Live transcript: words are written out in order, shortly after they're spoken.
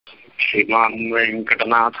श्रीमान्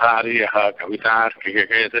वेङ्कटनाथार्यः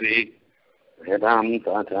कवितार्किककेसरी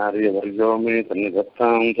वेदान्ताचार्यवर्यो मे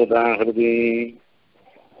सन्निधत्तां सदा हृदि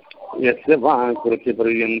यस्य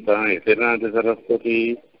वाक्कृतिपर्यन्ता यतिराजसरस्वती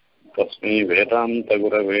तस्मै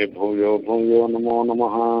वेदान्तगुरवे भूयो भूयो नमो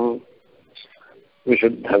नमः।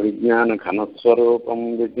 विशुद्धविज्ञानघनस्वरूपं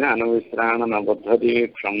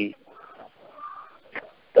विज्ञानविश्राणनबद्धदीक्षम्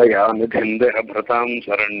तया निधिं देहभृतां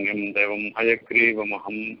शरण्यं देवं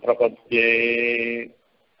हयग्रीवमहं प्रपद्ये.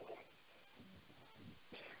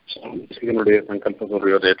 ஸ்ரீனுடைய சங்கல்ப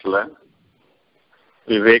சூரியோதயத்தில்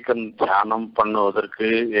விவேகம் தியானம் பண்ணுவதற்கு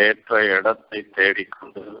ஏற்ற இடத்தை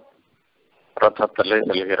தேடிக்கொண்டு ரதத்திலே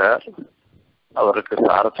செல்கிறார். அவருக்கு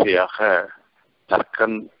சாரதியாக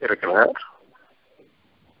தர்க்கன் இருக்கிறார்.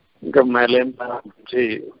 இங்க மேலே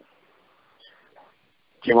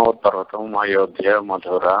ஹிமவத்பர்வதம், அயோத்தியா,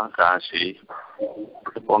 மதுரா, காசி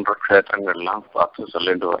இது போன்ற க்ஷேத்திரங்கள்லாம் பார்த்து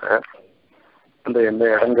சொல்லிட்டு வர அந்த அந்த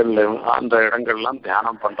இடங்கள்லாம்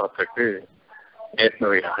தியானம் பண்றதுக்கு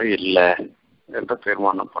ஏற்கனவையாக இல்லை என்று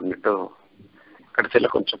தீர்மானம் பண்ணிட்டு கடைசியில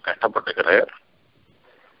கொஞ்சம் கஷ்டப்பட்டுக்கிறார்.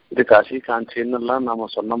 இது காசி காஞ்சின்னு எல்லாம் நம்ம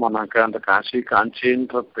சொன்னோம்னாக்கா அந்த காசி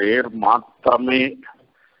காஞ்சின்ற பேர் மாத்திரமே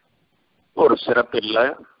ஒரு சிறப்பு இல்லை.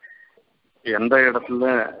 எந்த இடத்துல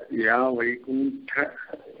யா வைகுண்ட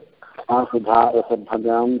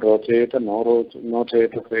சுதாரசபகம் ரோச்சேத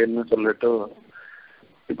நோச்சேன்னு சொல்லிட்டு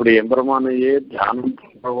இப்படி எம்பெருமானையே தியானம்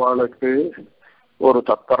பண்றவாளுக்கு ஒரு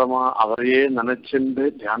தத்பரமா அவரையே நினைச்சுண்டு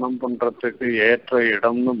தியானம் பண்றதுக்கு ஏற்ற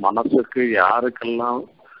இடம்னு மனசுக்கு யாருக்கெல்லாம்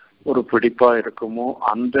ஒரு பிடிப்பா இருக்குமோ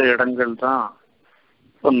அந்த இடங்கள் தான்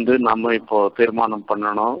நம்ம இப்போ தீர்மானம்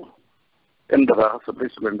பண்ணணும் என்றதாக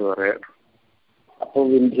சொல்லிட்டு வர. அப்போ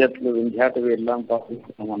விந்தியாட்டவை எல்லாம்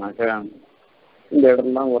பார்த்துட்டோம்னாக்கா இந்த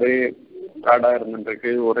இடம்லாம் ஒரே காடா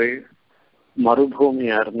இருந்துருக்கு, ஒரே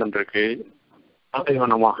மறுபூமியா இருந்துருக்கு,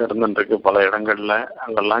 பாலைவனமாக இருந்துருக்கு. பல இடங்கள்ல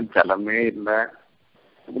அங்கெல்லாம் ஜலமே இல்லை.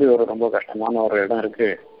 இப்படி ஒரு ரொம்ப கஷ்டமான ஒரு இடம் இருக்கு.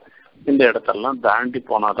 இந்த இடத்தெல்லாம் தாண்டி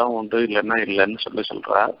போனாதான் உண்டு, இல்லைன்னா இல்லைன்னு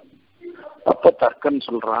சொல்றா. அப்ப தர்க்கன்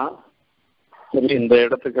சொல்றான், சரி இந்த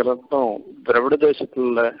இடத்துக்கு அர்த்தம் திராவிட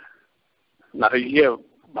தேசத்துல நிறைய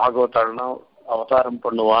பாகவதாள்லாம் அவதாரம்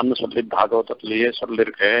பண்ணுவான்னு சொல்லி பாகவதத்திலேயே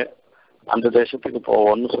சொல்லியிருக்கேன். அந்த தேசத்துக்கு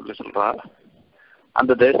போவோன்னு சொல்றா.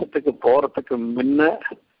 அந்த தேசத்துக்கு போறதுக்கு முன்ன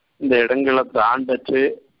இந்த இடங்களை தாண்டிச்சு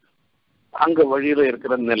அங்க வழியில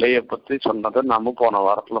இருக்கிற நிலையை பத்தி சொன்னதை நாம போன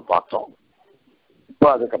வாரத்துல பார்த்தோம். இப்போ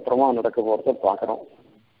அதுக்கப்புறமா நடக்க போறத பாக்குறோம்.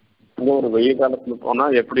 அங்க ஒரு வெயில் காலத்துல போனா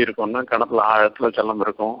எப்படி இருக்கும்னா கிணத்துல ஆழத்துல ஜலம்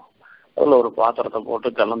இருக்கும். அதுல ஒரு பாத்திரத்தை போட்டு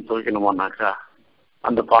ஜலம் தூக்கணுமானாக்கா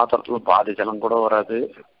அந்த பாத்திரத்துல பாதி ஜலம் கூட வராது.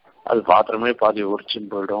 அது பாத்திரமே பாதி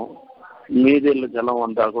உரிச்சுன்னு போயிடும். மீதியில் ஜலம்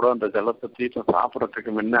வந்தா கூட அந்த ஜலத்தை தீர்த்து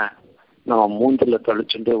சாப்பிட்றதுக்கு முன்ன நம்ம மூஞ்சில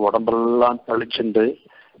தெளிச்சுண்டு உடம்பெல்லாம் தெளிச்சுண்டு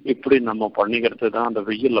இப்படி நம்ம பண்ணிக்கிறது தான். அந்த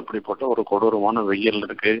வெயில் அப்படிப்பட்ட ஒரு கொடூரமான வெயில்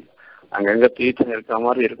இருக்கு. அங்கங்க தீர்த்தம் இருக்க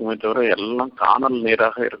மாதிரி இருக்குமே தவிர எல்லாம் காணல்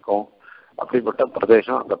நீராக இருக்கும். அப்படிப்பட்ட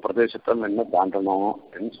பிரதேசம். அந்த பிரதேசத்தை என்ன தாண்டணும்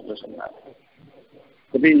அப்படின்னு சொன்னார்.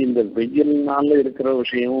 சரி, இந்த வெயில்னால இருக்கிற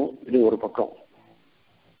விஷயம் இது ஒரு பக்கம்.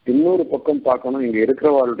 இன்னொரு பக்கம் பார்க்கணும், இங்க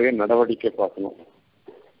இருக்கிறவர்களுடைய நடவடிக்கை பார்க்கணும்.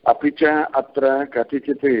 அப்பிச்ச அத்திர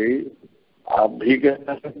கதிச்சித்து அபிக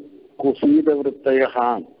குசீத விருத்தயா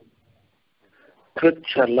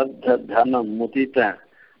கிருச்சலப்த தனம் முதித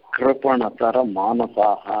கிருபணதர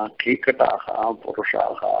மானசாக கீக்கட்டாக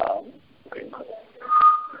புருஷாக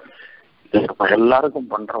எல்லாருக்கும்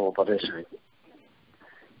பண்ற உபதேசம்.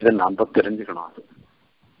 இதை நம்ம தெரிஞ்சுக்கணும்.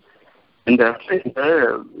 இந்த இடத்துல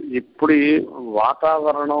இப்படி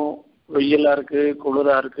வாத்தாவரணம் வெயிலா இருக்கு,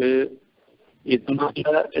 குளிரா இருக்கு,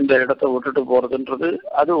 இதனால இந்த இடத்த விட்டுட்டு போறதுன்றது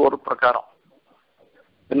அது ஒரு பிரகாரம்.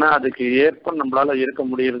 ஏன்னா அதுக்கு ஏற்ப நம்மளால இருக்க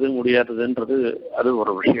முடியாதுன்றது அது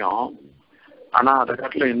ஒரு விஷயம். ஆனா அதை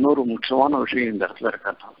காட்டில இன்னொரு முக்கியமான விஷயம் இந்த இடத்துல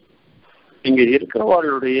இருக்காது. இங்க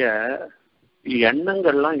இருக்கிறவர்களுடைய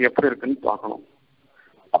எண்ணங்கள்லாம் எப்படி இருக்குன்னு பார்க்கணும்.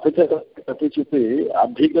 அப்பச்சிட்டு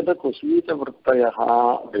அதிகத குசீத விற்த்தையா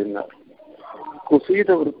அப்படின்னாரு. குசீத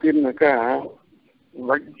விற்த்தின்னாக்கா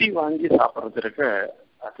வட்டி வாங்கி சாப்பிட்றது இருக்க,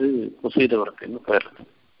 அது குசீத விற்த்தின்னு பேர்.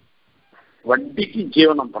 வட்டிக்கு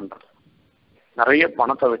ஜீவனம் பண்றது, நிறைய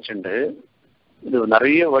பணத்தை வச்சுட்டு இது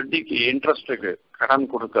நிறைய வட்டிக்கு இன்ட்ரெஸ்ட்டுக்கு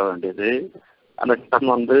கடன் கொடுக்க வேண்டியது. அந்த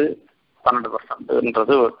கடன்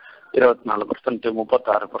 12%ன்றது 24%,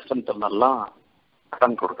 36%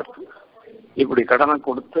 கடன் கொடுக்கறது. இப்படி கடனை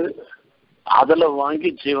கொடுத்து அதுல வாங்கி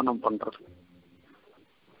ஜீவனம் பண்றது,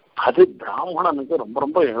 அது பிராமணனுக்கு ரொம்ப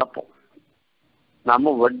ரொம்ப இழப்பம்.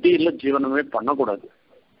 நம்ம வட்டியில ஜீவனமே பண்ணக்கூடாது.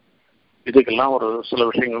 இதுக்கெல்லாம் ஒரு சில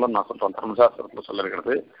விஷயங்களும் நான் சொல்றேன், தர்மசாஸ்திரத்துல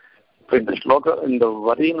சொல்லிருக்கிறது. இப்ப இந்த ஸ்லோகம், இந்த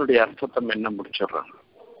வரியினுடைய அர்த்தத்தை என்ன முடிச்சிடுறேன்.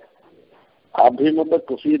 அபிமத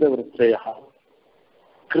குசீத விருத்தையா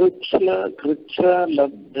கிருச்ச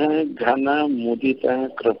லப்த கன முதித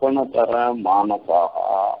கிருபணதர மானசாக.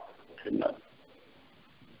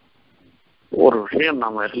 ஒரு விஷயம்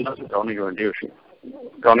நாம எல்லாரும் கவனிக்க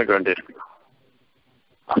வேண்டியிருக்கு.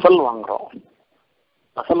 அசல் வாங்குறோம்,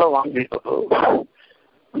 அசலை வாங்கிட்டு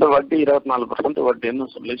இந்த வட்டி 24% வட்டின்னு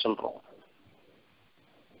சொல்றோம்.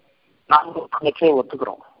 நாம வச்சே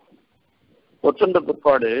ஒத்துக்கிறோம். ஒத்துண்ட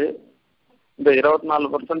பிற்பாடு இந்த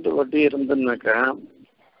 24% வட்டி இருந்துன்னாக்க,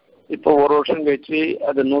 இப்போ ஒரு வருஷம் கழிச்சு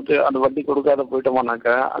அது அந்த வட்டி கொடுக்காத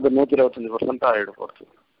போயிட்டோமானாக்கா அது 125% ஆகிடு போகிறது.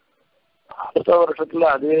 அடுத்த வருஷத்துல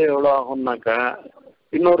அதுவே எவ்வளோ ஆகும்னாக்கா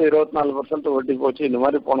இன்னொரு 24% வட்டி போச்சு. இந்த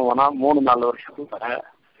மாதிரி போனோம்னா 3-4 வருஷத்துக்கு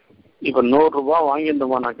இப்போ 100 ரூபாய்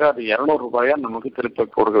வாங்கியிருந்தோமானாக்கா அது 200 ரூபாயா நமக்கு திருப்பி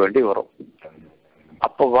கொடுக்க வேண்டி வரும்.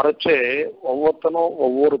 அப்போ வரைச்சே ஒவ்வொருத்தனும்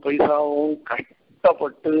ஒவ்வொரு பைசாவும்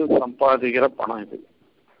கஷ்டப்பட்டு சம்பாதிக்கிற பணம் இது.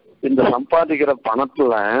 இந்த சம்பாதிக்கிற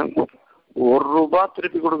பணத்துல 1 ரூபாய்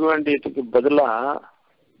திருப்பி கொடுக்க வேண்டியதுக்கு பதிலா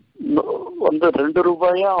 2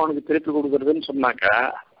 ரூபாயா அவனுக்கு திருப்பி கொடுக்கறதுன்னு சொன்னாக்கா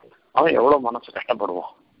அவன் எவ்வளவு மனசு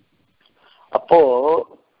கஷ்டப்படுவான். அப்போ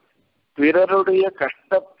பிறருடைய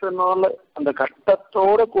கஷ்டத்தினால அந்த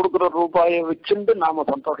கஷ்டத்தோட கொடுக்குற ரூபாயை வச்சுட்டு நாம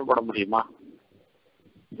சந்தோஷப்பட முடியுமா?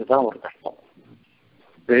 இதுதான் ஒரு கஷ்டம்.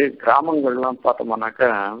 கிராமங்கள்லாம் பார்த்தோம்னாக்கா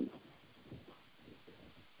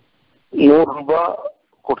 100 ரூபாய்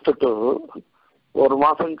கொடுத்துட்டு ஒரு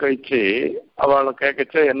மாசம் கழிச்சு அவளை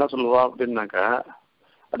கேட்கச்ச என்ன சொல்லுவா அப்படின்னாக்கா,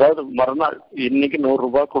 அதாவது மறுநாள் இன்னைக்கு 100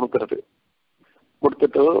 ரூபாய்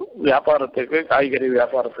கொடுத்துட்டு வியாபாரத்துக்கு காய்கறி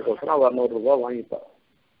வியாபாரத்துக்கு அவ 100 ரூபாய் வாங்கிப்பா.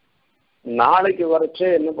 நாளைக்கு வரைச்சே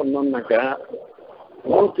என்ன பண்ணோம்னாக்கா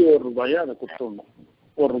 101 ரூபாயை அதை கொடுத்துடணும்,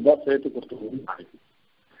 1 ரூபாய் சேர்த்து கொடுத்துடணும் நாளைக்கு.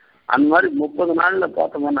 அந்த மாதிரி 30 நாள்ல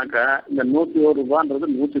பார்த்தோம்னாக்கா இந்த 101 ரூபான்றது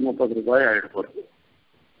 130 ரூபாய் ஆயிடு போறது.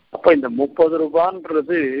 அப்ப இந்த 30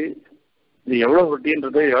 ரூபான்றது இது எவ்வளவு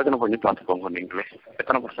வட்டின்றதை யோஜனை பண்ணி பார்த்துக்கோங்க. நீங்களே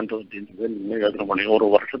எத்தனை % வட்டின்றது நீங்களே யோஜனை பண்ணி ஒரு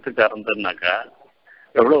வருஷத்துக்கு இருந்ததுனாக்கா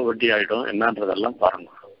எவ்வளவு வட்டி ஆயிடும் என்னன்றதெல்லாம் பாருங்க.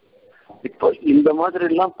 இப்போ இந்த மாதிரி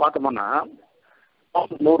எல்லாம் பார்த்தோம்னா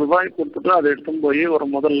 100 ரூபாய் கொடுத்துட்டு அதை எடுத்துன்னு போய் ஒரு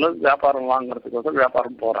முதல்ல வியாபாரம் வாங்குறதுக்கோசம்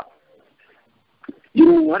வியாபாரம் போறான்.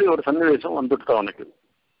 இது மாதிரி ஒரு சன்னிவேசம் வந்துட்டு அவனுக்கு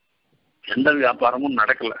எந்த வியாபாரமும்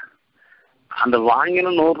நடக்கல. அந்த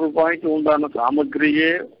வாங்கின 100 ரூபாய்க்கு உண்டான சாமகிரியே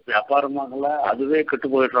வியாபாரமாகல, அதுவே கெட்டு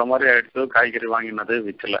போயிடுற மாதிரி ஆயிடுச்சு. காய்கறி வாங்கினது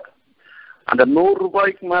விற்கல. அந்த 100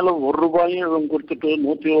 ரூபாய்க்கு மேல 1 ரூபாயும் இவன் கொடுத்துட்டு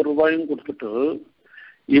 101 ரூபாயும் கொடுத்துட்டு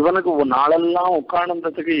இவனுக்கு ஒரு நாளெல்லாம்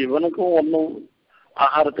உட்கார்ந்ததுக்கு இவனுக்கும் ஒன்றும்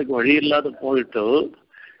ஆகாரத்துக்கு வழி இல்லாத போயிட்டு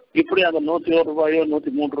இப்படி அந்த 101 ரூபாயோ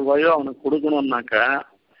 103 ரூபாயோ அவனுக்கு கொடுக்கணும்னாக்கா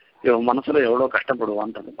இவன் மனசுல எவ்வளவு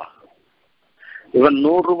கஷ்டப்படுவான்றதுப்பா. இவன்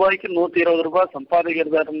 100 ரூபாய்க்கு 120 ரூபாய்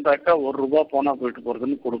சம்பாதிக்கிறதா இருந்தாக்கா 1 ரூபாய் போனா போயிட்டு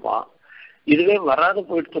போறதுன்னு கொடுப்பான். இதுவே வராது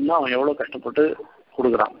போயிட்டுன்னா அவன் எவ்வளவு கஷ்டப்பட்டு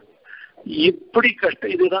கொடுக்குறான். இப்படி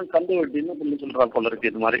இதுதான் கந்து வட்டின்னு சொல்லி சொல்றா போல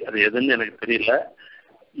இருக்கு. இது மாதிரி அது எதுன்னு எனக்கு தெரியல.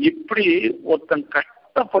 இப்படி ஒருத்தன்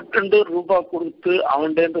கஷ்டப்பட்டு ரூபாய் கொடுத்து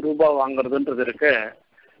அவன்கிட்ட ரூபாய் வாங்குறதுன்றது இருக்க,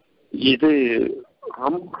 இது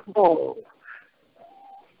ரொம்ப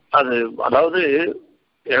அது அதாவது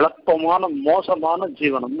இழப்பமான மோசமான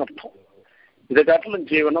ஜீவனம்னு அர்த்தம். இதை காட்டிலும்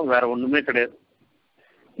ஜீவனம் வேற ஒண்ணுமே கிடையாது.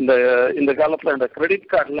 இந்த காலத்துல இந்த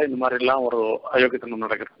கிரெடிட் கார்டுல இந்த மாதிரி எல்லாம் ஒரு அயோக்கியத்தனம்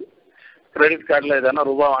நடக்கிறது. கிரெடிட் கார்டுல எதனா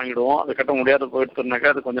ரூபாய் வாங்கிடுவோம், அது கட்ட முடியாத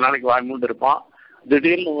போயிட்டுனாக்கா அது கொஞ்ச நாளைக்கு வாங்கிட்டு இருப்பான்.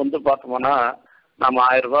 திடீர்னு பார்த்தோம்னா நம்ம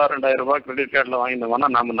 1000 ரூபாய் 2000 ரூபாய் கிரெடிட் கார்டுல வாங்கினோம்னா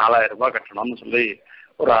நம்ம 4000 ரூபாய் கட்டணும்னு சொல்லி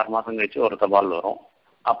ஒரு 6 மாசம் கழிச்சு ஒரு தபால் வரும்.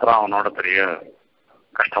 அப்புறம் அவனோட பெரிய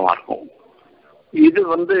கஷ்டமா இருக்கும். இது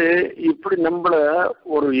இப்படி நம்மள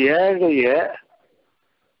ஒரு ஏழைய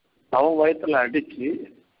அவன் வயத்துல அடிச்சு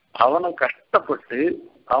அவனை கஷ்டப்பட்டு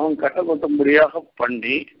அவன் கட்டப்பட்டும்படியாக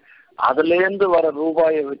பண்ணி அதுலேருந்து வர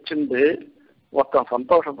ரூபாயை வச்சுட்டு ஒருத்தன்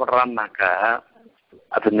சந்தோஷப்படுறான்னாக்கா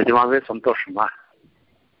அது நிஜமாவே சந்தோஷமா?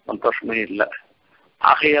 சந்தோஷமே இல்லை.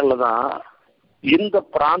 ஆகையால தான் இந்த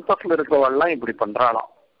பிராந்தத்தில் இருக்கிறவெல்லாம் இப்படி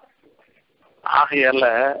பண்றாளாம். ஆகையால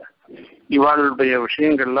இவாளுடைய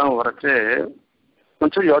விஷயங்கள்லாம் வரைச்சு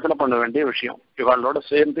கொஞ்சம் யோசனை பண்ண வேண்டிய விஷயம். இவாளோட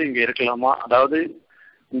சேர்ந்து இங்க இருக்கலாமா? அதாவது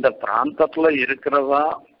இந்த பிராந்தத்துல இருக்கிறதா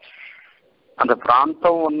அந்த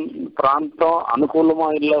பிராந்தம் அனுகூலமா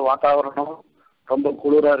இல்லை, வாத்தாவரணம் ரொம்ப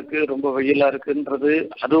குளிரா இருக்கு, ரொம்ப வெயிலா இருக்குன்றது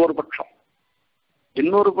அது ஒரு பட்சம்.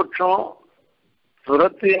 இன்னொரு பட்சம்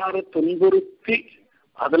சுரத்தையாரு துன்புறுத்தி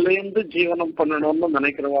அதுல இருந்து ஜீவனம் பண்ணணும்னு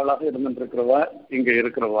நினைக்கிறவாளாக இருந்துட்டு இருக்கிறவா இங்க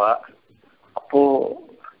இருக்கிறவா. அப்போ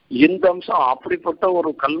இந்த அம்சம் அப்படிப்பட்ட ஒரு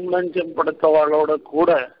கல்நஞ்சம் படுத்தவாளோட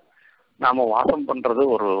கூட நாம வாசம் பண்றது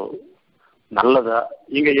ஒரு நல்லதா?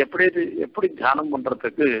 இங்க எப்படி தியானம்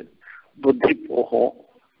பண்றதுக்கு புத்தி போகும்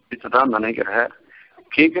இதுதான் நினைக்கிறேன்.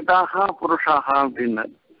 கீகட்டாக புருஷாக அப்படின்னு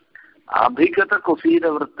அபிகத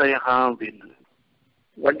குசீர விற்த்தையா அப்படின்னு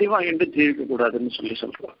வட்டி வாங்கிட்டு ஜீவிக்க கூடாதுன்னு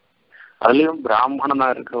சொல்றான். அதுலயும் பிராமணனா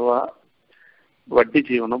இருக்கவா வட்டி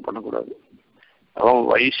ஜீவனம் பண்ணக்கூடாது. அவன்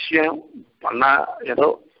வைசியம் பண்ண ஏதோ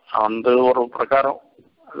அந்த ஒரு பிரகாரம்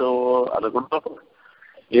அது கூட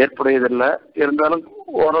ஏற்புடையதில்லை, இருந்தாலும்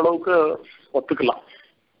ஓரளவுக்கு ஒத்துக்கலாம்.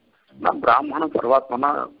 நான் பிராமணன்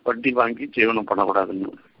பரவாத்மனா வட்டி வாங்கி ஜீவனம்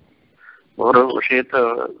பண்ணக்கூடாதுன்னு ஒரு விஷயத்த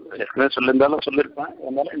ஏற்கனவே சொல்லியிருந்தாலும் சொல்லியிருப்பேன்.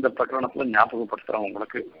 அதனால இந்த பிரகடனத்துல ஞாபகப்படுத்துறேன்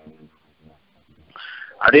உங்களுக்கு.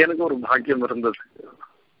 அது எனக்கு ஒரு பாக்கியம் இருந்தது.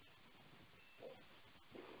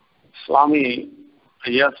 சுவாமி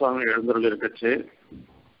ஐயா சுவாமி எழுந்தருள் இருக்கச்சு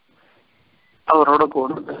அவரோட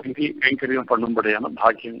கூட கைங்கரியம் பண்ணும்படியான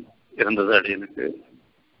பாக்கியம் இருந்தது அடியனுக்கு.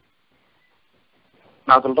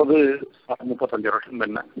 நான் சொல்றது 35 வருஷம்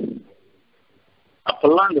என்ன.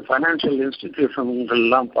 அப்பெல்லாம் இந்த ஃபைனான்சியல்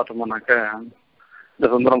இன்ஸ்டிடியூஷன்கள்லாம் பார்த்தோம்னாக்க இந்த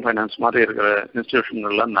சுந்தரம் ஃபைனான்ஸ் மாதிரி இருக்கிற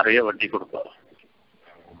இன்ஸ்டிடியூஷன்கள்லாம் நிறைய வட்டி கொடுப்பார்.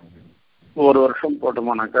 ஒரு வருஷம்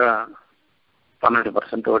போட்டோம்னாக்கா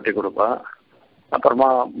 12% வட்டி கொடுப்பா. அப்புறமா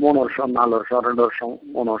 3 வருஷம் 4 வருஷம் 2 வருஷம்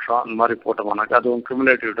 3 வருஷம் அந்த மாதிரி போட்டோம்னாக்கா அதுவும்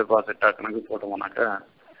கியூமுலேட்டிவ் டெபாசிட்டாக கணக்கு போட்டோம்னாக்கா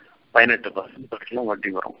 18% வரைக்கும் வட்டி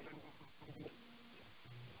வரும்.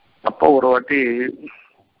 அப்போ ஒரு வாட்டி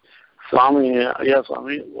சுவாமி ஐயா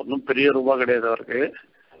சுவாமி ஒன்றும் பெரிய ரூபா கிடையாது அவருக்கு.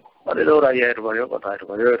 அது ஏதோ ஒரு 5000 ரூபாயோ 10,000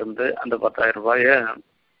 ரூபாயோ இருந்து அந்த 10,000 ரூபாயை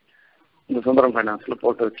இந்த சுந்தரம் ஃபைனான்ஸ்ல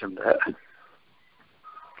போட்டு வச்சிருந்தேன்.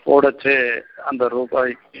 போடச்சு அந்த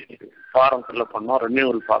ரூபாய்க்கு ஃபாரம் ஃபில்லப் பண்ணோம்,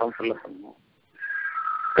 ரெனியூவல் ஃபாரம் ஃபில்லப் பண்ணோம்.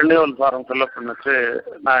 ரெனியூவல் ஃபாரம் ஃபில்லப் பண்ணச்சு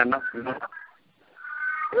நான் என்ன பண்ணேன்,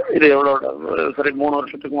 இது எவ்வளோ சரி 3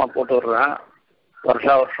 வருஷத்துக்குமா போட்டு விடுறேன்,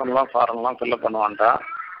 வருஷம்லாம் ஃபாரம்லாம் ஃபில்லப் பண்ண வேண்டாம்,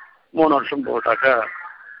 3 வருஷம் போட்டாக்கா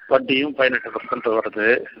வட்டியும் 18% வருது,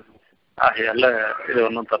 ஆகையால இது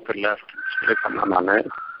ஒன்றும் தப்பு இல்லை சொல்லி பண்ணேன். நான்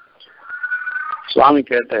சுவாமி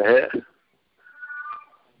கேட்டு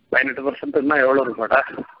 18%ன்னா எவ்வளோ ரூபாடா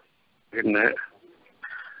அப்படின்னு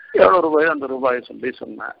எவ்வளோ ரூபாயோ அந்த ரூபாயை சொல்லி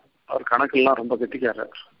சொன்னேன். அவர் கணக்கெல்லாம் ரொம்ப கெட்டிக்காரு.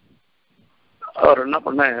 அவர் என்ன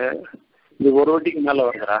பண்ண, இது ஒரு வட்டிக்கு மேலே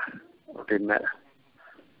வருகிறா அப்படின்னு.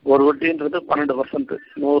 ஒரு வட்டின்றது 12%,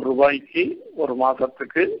 100 ரூபாய்க்கு ஒரு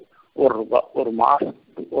மாதத்துக்கு 1 ரூபாய், ஒரு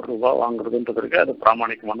மாதத்துக்கு 1 ரூபாய் வாங்குறதுன்றதுக்கு அது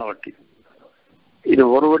பிராமணிகமான வட்டி. இது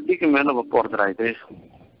ஒரு வட்டிக்கு மேலே போகிறதுரா இது.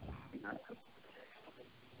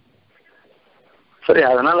 சரி,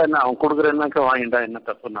 அதனால என்ன அவன் கொடுக்குறேன்னாக்கா வாங்கிட்டா என்ன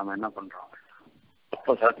தப்பு, நாம என்ன பண்றோம்?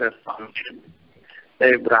 அப்போ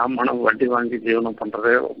பிராமணம் வட்டி வாங்கி ஜீவனம்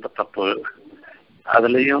பண்றதே ரொம்ப தப்பு.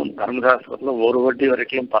 அதுலயும் தர்மசாஸ்திரத்துல ஒரு வட்டி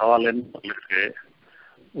வரைக்கும் பரவாயில்லன்னு சொல்லிருக்கு.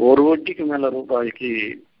 ஒரு வட்டிக்கு மேல ரூபாய்க்கு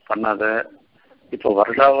பண்ணாத. இப்போ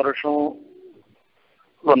வருஷம்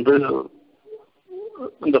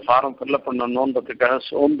இந்த ஃபாரம் ஃபில்லப் பண்ணணுன்றதுக்காக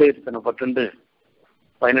சோம்பேறித்தனை பட்டு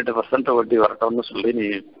 18% வட்டி வரட்டும்னு சொல்லி நீ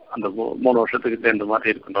அந்த 3 வருஷத்துக்கு சேர்ந்த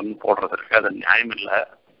மாதிரி இருக்கணும்னு போடுறது இருக்கு. அது நியாயம் இல்லை,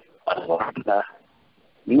 அது வரல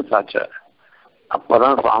இன்னும் சாச்ச.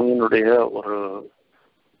 அப்பதான் சுவாமியினுடைய ஒரு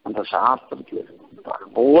அந்த சாஸ்திரத்துல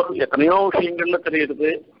ஒவ்வொரு எத்தனையோ விஷயங்கள்ல தெரியுது.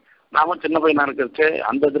 நாம சின்ன பையனா இருக்கிறச்சு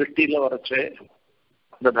அந்த திருஷ்டியில வரைச்சு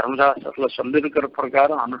அந்த தர்மசாஸ்திரத்துல சொல்லியிருக்கிற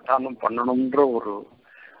பிரகாரம் அனுஷ்டானம் பண்ணணும்ன்ற ஒரு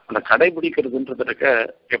அந்த கடைபிடிக்கிறதுன்றது இருக்க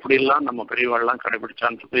எப்படியெல்லாம் நம்ம பெரியவாள்லாம்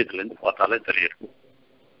கடைபிடிச்சான்றது இதுல இருந்து பார்த்தாலே தெரியும்.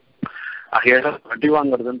 ஆகையால வட்டி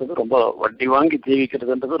வாங்குறதுன்றது ரொம்ப, வட்டி வாங்கி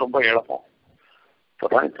ஜீவிக்கிறதுன்றது ரொம்ப இழப்பம்.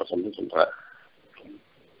 இப்பதான் இப்ப சொல்ற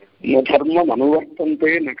தர்மம்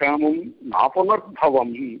அனுவர்த்தந்தே நகாமம்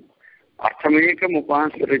நாபுனர்பவம் அர்த்தமேகம்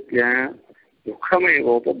உபாசிரித்ய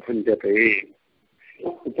துக்கமேவோபுஞ்சதே.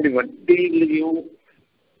 இப்படி வட்டியிலையும்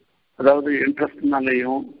அதாவது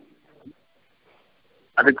இன்ட்ரெஸ்ட்னாலையும்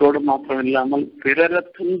அதுக்கோடு மாத்திரம் இல்லாமல் பிறரை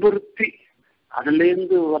துன்புறுத்தி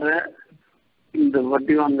அதுலேருந்து வர இந்த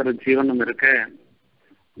வட்டி வாங்குற ஜீவனம் இருக்க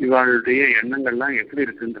இவளுடைய எண்ணங்கள்லாம் எப்படி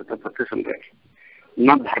இருக்குன்றத பத்தி சொல்றேன்.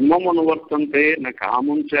 நான் தர்மம் அனுவர்த்தந்தே நான்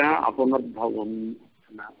காமம் அபுனர்பவம்.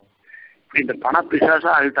 இந்த பண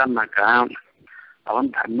பிசாசா ஆயிட்டான்னாக்கா அவன்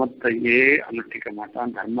தர்மத்தையே அனுஷ்டிக்க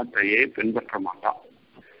மாட்டான், தர்மத்தையே பின்பற்ற மாட்டான்.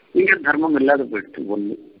 இங்க தர்மம் இல்லாத போயிடுச்சு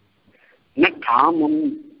ஒண்ணு. என்ன காமம்,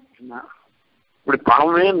 இப்படி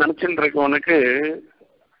பணமே நினைச்சுட்டு இருக்கவனுக்கு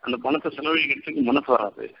அந்த பணத்தை செலவழிக்கிறதுக்கு மனசு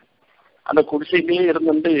வராது. அந்த குடிசையிலேயே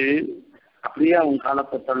இருந்துட்டு அப்படியே அவன்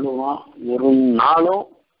காலத்தை தள்ளுவான். ஒரு நாளும்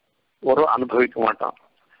ஒரு அனுபவிக்க மாட்டான்.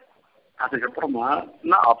 அதுக்கப்புறமா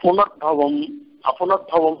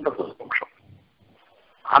அபுனர்பவம்ன்றது மோட்சம்.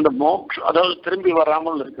 அந்த மோட்சம் அதாவது திரும்பி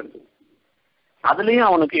வராமல் இருக்கிறது, அதுலயும்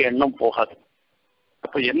அவனுக்கு எண்ணம் போகாது.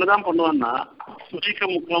 அப்ப என்னதான் பண்ணுவான்னா சுஜிக்க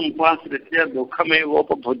முக்கம் உபாசிரித்தியா துக்கமே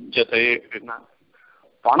ஓபபுஜ்ஜதே அப்படின்னா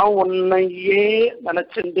பணம் ஒன்னையே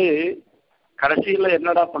நினைச்சுட்டு கடைசியில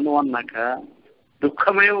என்னடா பண்ணுவான்னாக்கா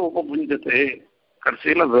துக்கமே உபபுஞ்சது,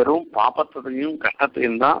 கடைசியில வெறும் பாபத்தையும்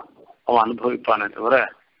கஷ்டத்தையும் தான் அவன் அனுபவிப்பானே தவிர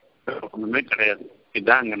ஒண்ணுமே கிடையாது.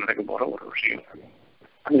 இதுதான் அங்க நடக்க போற ஒரு விஷயம்.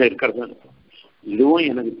 அங்க இருக்கிறது இதுவும்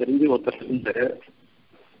எனக்கு தெரிஞ்சு ஒருத்தர் இருந்து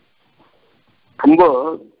ரொம்ப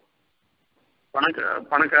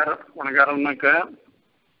பணக்காரன்னாக்க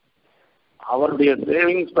அவருடைய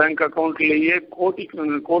சேவிங்ஸ் பேங்க் அக்கௌண்ட்லயே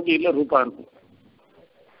கோட்டியில ரூபாய் இருக்கும்.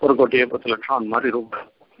 1 கோடியே 10 லட்சம் அந்த மாதிரி ரூபாய்.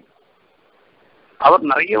 அவர்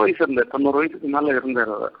நிறைய வயசு இருந்தார், 90 வயசுக்கு மேல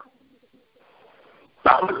இருந்தார். அவர்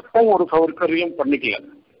அவருக்கும் ஒரு சௌகரியம் பண்ணிக்கல,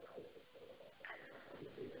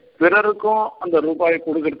 பிறருக்கும் அந்த ரூபாயை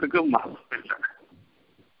கொடுக்கறதுக்கு மனசு இல்லை.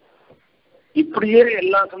 இப்படியே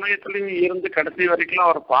எல்லா சமயத்திலையும் இருந்து கடைசி வரைக்கும்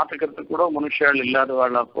அவரை பார்த்துக்கிறதுக்கு கூட மனுஷால்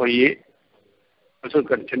இல்லாதவாளா போய் பசு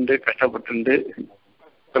கடிச்சுட்டு கஷ்டப்பட்டு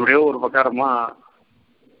எப்படியோ ஒரு பக்காரமா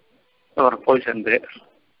அவர் போய் சேர்ந்து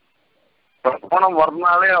போனம்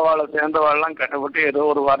மறுநாளே அவளை சேர்ந்தவாள்லாம் கஷ்டப்பட்டு ஏதோ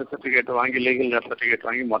ஒரு வார சர்டிஃபிகேட் வாங்கி லீகல் சர்டிஃபிகேட்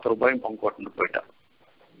வாங்கி மொத்த ரூபாயும் பங்கு போட்டுட்டு போயிட்டான்.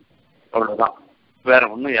 அவ்வளவுதான், வேற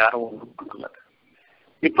ஒன்றும் யாரும் ஒன்றும் பண்ணல.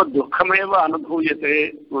 இப்ப துக்கமேவ அனுபவியத்தை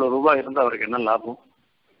இவ்வளவு ரூபாய் இருந்தா அவருக்கு என்ன லாபம்?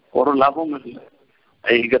 ஒரு லாபமும் இல்லை.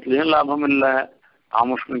 ஐகிகத்திலையும் லாபம் இல்லை,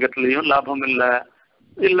 ஆமுஷ்மிகத்திலையும் லாபம் இல்லை.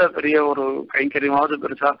 இல்ல பெரிய ஒரு கைங்கரியமாவது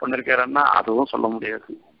பெருசா பண்ணிருக்காருன்னா அதுவும் சொல்ல முடியாது.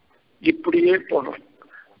 இப்படியே போதும்.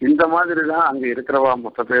 இந்த மாதிரிதான் அங்க இருக்கிறவா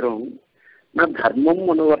மொத்த பேரும் தர்மம்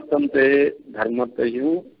அனுவர்த்தந்தே,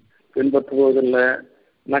 தர்மத்தையும் பின்பற்றுவதில்லை.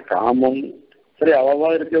 காமம் சரி அவவா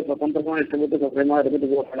இருக்க சுதந்திரமா இஷ்டப்பட்டு சுத்தமா இருந்துட்டு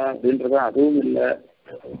போகலாம் அப்படின்றத அதுவும் இல்லை.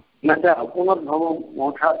 அப்புனர்பவம்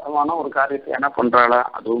மோட்சார்த்தமான ஒரு காரியத்தை என்ன பண்றாளா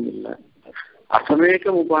அதுவும் இல்லை.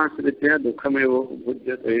 அசமேகம் உபாசிரிச்ச துக்கமேவோ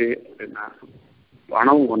புஜ்யத்தை அப்படின்னா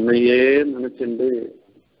பணம் ஒன்னையே நினைச்சுண்டு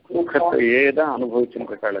துக்கத்தையே தான்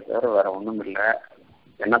அனுபவிச்சுட்டு இருக்காளே தவிர வேற ஒண்ணும் இல்லை.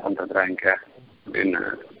 என்ன பண்றதுரா இங்க அப்படின்னு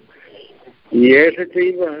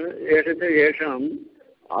ஏஷம்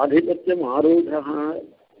ஆதிபத்தியம் ஆரூடா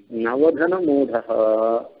நவதன மூடா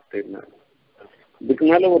அப்படின்னா. இதுக்கு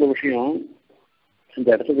மேல ஒரு விஷயம், இந்த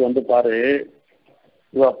இடத்துக்கு வந்து பாரு,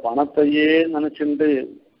 இவ பணத்தையே நினைச்சுட்டு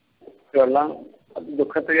இவெல்லாம்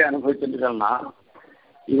துக்கத்தையே அனுபவிச்சுட்டுனா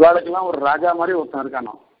இவாளுக்கெல்லாம் ஒரு ராஜா மாதிரி ஒருத்தன்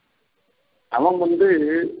இருக்கானோ அவன் வந்து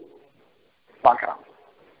பாக்குறான்.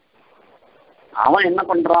 அவன் என்ன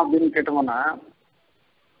பண்றான் அப்படின்னு கேட்டோம்னா,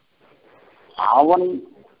 அவன்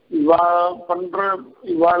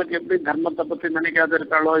இவாளுக்கு எப்படி தர்மத்தை பத்தி நினைக்காத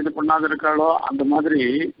இருக்காளோ இது பண்ணாத இருக்காளோ அந்த மாதிரி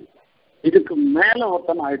இதுக்கு மேல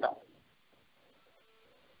ஒருத்தன் ஆயிட்டான்.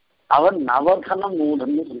 அவன் நவதன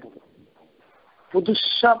மூடன்னு சொல்றது.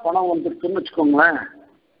 புதுசா பணம் வந்துருக்குன்னு வச்சுக்கோங்களேன்,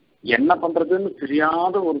 என்ன பண்றதுன்னு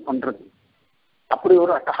தெரியாத ஒரு பண்றது, அப்படி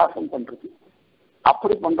ஒரு அட்டகாசம் பண்றது,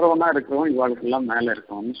 அப்படி பண்றவனா இருக்கிறவன் இவாளுக்கு எல்லாம் மேல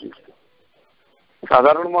இருக்கவன்னு சொல்றது.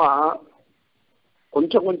 சாதாரணமா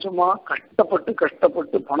கொஞ்சம் கொஞ்சமா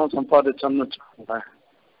கஷ்டப்பட்டு பணம் சம்பாதிச்சோம்னு வச்சுக்கோங்க,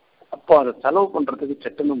 அப்போ அதை செலவு பண்றதுக்கு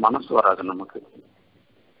சட்டுன்னு மனசு வராது நமக்கு.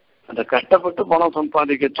 அந்த கஷ்டப்பட்டு பணம்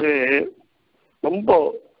சம்பாதிக்கச்சு ரொம்ப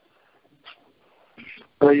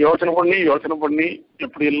யோசனை பண்ணி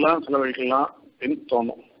எப்படி எல்லாம் செலவழிக்கலாம் அப்படின்னு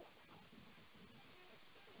தோணும்.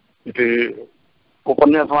 இது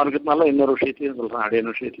உபன்யாசமா இருக்கிறதுனால இன்னொரு விஷயத்தையும் சொல்றேன்,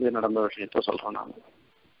 அடியன் விஷயத்திலேயே நடந்த விஷயத்த சொல்றேன். நான்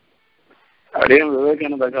அடியன்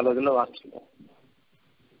விவேகானந்த காலேஜில்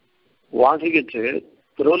வாசிக்கிச்சு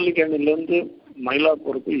திருவல்லிக்கேணிலேருந்து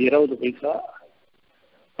மயிலாப்பூருக்கு 20 பைசா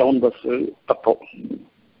டவுன் பஸ்ஸு அப்போ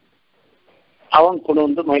அவன் கொண்டு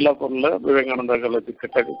வந்து மயிலாப்பூர்ல விவேகானந்தா காலேஜ்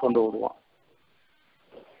கிட்ட கொண்டு விடுவான்.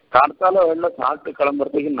 கார்த்தால வேலை சாப்பிட்டு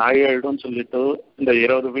கிளம்புறதுக்கு நாயாயிடும்னு சொல்லிட்டு இந்த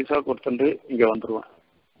 20 பைசா கொடுத்துட்டு இங்க வந்துடுவான்,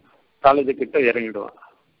 காலேஜு கிட்ட இறங்கிடுவான்.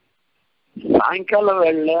 சாயங்கால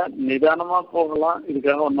வேலை நிதானமா போகலாம்,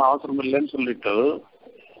 இதுக்காக ஒன்றும் அவசரம் இல்லைன்னு சொல்லிட்டு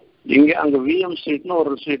இங்க அங்க விஎம் ஸ்ட்ரீட்னு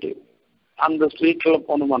ஒரு ஸ்ட்ரீட்டு, அந்த ஸ்ட்ரீட்ல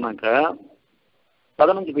போனோம்னாக்க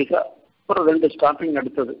 15 பைசா ஒரு 2 ஸ்டாப்பிங்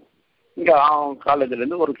அடுத்தது. இங்க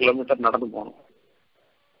காலேஜ்லேருந்து 1 கிலோமீட்டர் நடந்து போகணும்.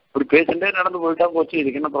 இப்படி பேசிட்டே நடந்து போயிட்டா போச்சு,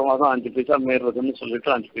 இதுக்கு என்ன பிரமாதம் 5 பைசா மீறதுன்னு சொல்லிட்டு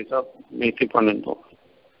 5 பைசா மீட்டி பண்ணிருந்தோம்.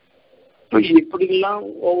 இப்படிலாம்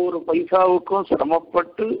ஒவ்வொரு பைசாவுக்கும்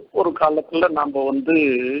சிரமப்பட்டு ஒரு காலத்துல நாம வந்து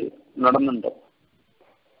நடந்துட்டோம்.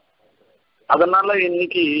 அதனால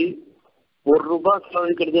இன்னைக்கு 1 ரூபாய்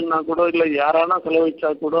செலவழிக்கிறதுன்னா கூட இல்லை யாரானா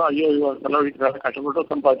செலவழிச்சா கூட ஐயோ இவ செலவழிக்கிறாங்க,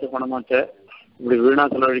 கஷ்டப்பட்டு சம்பாதிச்ச பணமாச்சே இப்படி வீணா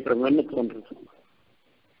செலவழிக்கிற மாதிரி தோன்றுது.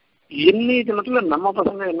 இன்னைக்கு தினத்துல நம்ம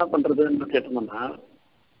பசங்க என்ன பண்றதுன்னு கேட்டோம்னா,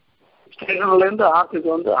 ஸ்டேஷன்ல இருந்து ஆட்டுக்கு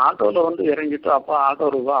வந்து ஆட்டோல வந்து இறங்கிட்டு அப்பா ஆட்டோ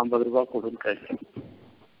ரூபா 50 ரூபாய் கொடுன்னு கேட்குறேன்.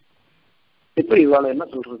 இப்ப இவாளை என்ன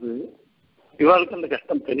சொல்றது, இவாளுக்கு அந்த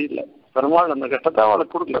கஷ்டம் தெரியல, பெருமாள் அந்த கஷ்டத்தை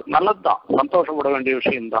அவளுக்கு கொடுக்கல. நல்லதுதான், சந்தோஷப்பட வேண்டிய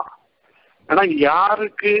விஷயம்தான். ஆனா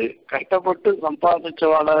யாருக்கு கஷ்டப்பட்டு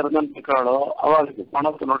சம்பாதிச்சவாளா இருந்திருக்காளோ அவளுக்கு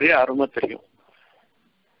பணத்தினுடைய அருமை தெரியும்.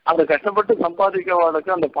 அந்த கஷ்டப்பட்டு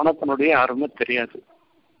சம்பாதிக்கவாளுக்கு அந்த பணத்தினுடைய அருமை தெரியாது.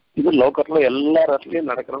 இது லோக்கத்துல எல்லா இடத்துலயும்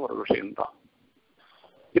நடக்கிற ஒரு விஷயம்தான்.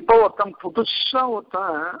 இப்போ ஒருத்தன் புதுசா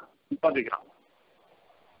ஒருத்தன் சம்பாதிக்கிறான்,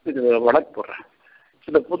 இது வழக்கு போடுறேன்.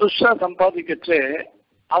 இந்த புதுசா சம்பாதிக்கச்சு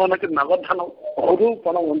அவனுக்கு நவதனம் புது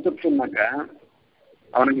பணம் வந்துருச்சுனாக்க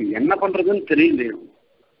அவனுக்கு என்ன பண்றதுன்னு தெரியலையோ.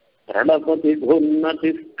 பிரணபதி குன்னதி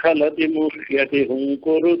ஸ்கலதி முஷ்யதி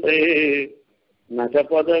ஹுங்குருதே நச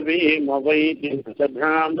பதவி மவைதி நச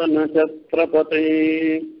தாம நச பிரபதே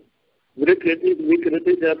விக்ருதி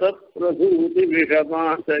விக்ருதி ஜத பிரசூதி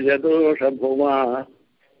விஷமாசயதோஷ புவா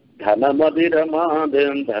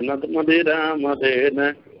தனமதிரமாதேன் தனமதிராமதேன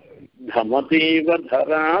தமதீவ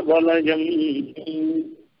தராவலயம்.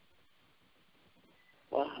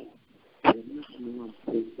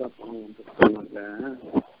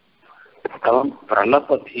 அவன்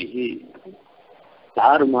பிரலபதி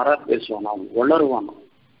தாறுமாறா பேசுவான், அவன் உளருவான்.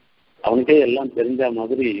 அவனுக்கே எல்லாம் தெரிஞ்ச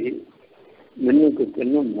மாதிரி மின்னுக்கு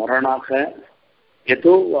பின்னும் முரணாக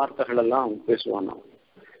ஏதோ வார்த்தைகள் எல்லாம் அவன் பேசுவான்.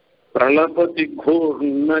 பிரலபதி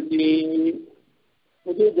கோர்ணதி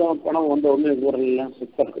புது பணம் வந்த உடனே ஊரெல்லாம்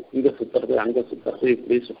சுத்துறது, இங்க சுத்துறது அங்க சுத்துறது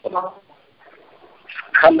இப்படி சுத்தலாம்.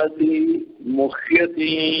 ஸ்கலதி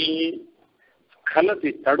முஹ்யதி, ஸ்கலதி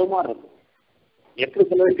தடுமாறுறது, எப்படி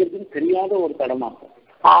செலவழிக்கிறதுன்னு தெரியாத ஒரு தடமாற்றம்,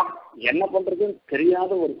 என்ன பண்றதுன்னு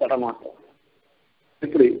தெரியாத ஒரு தடமாற்றம்.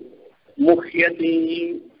 இப்படி முஹ்யதி,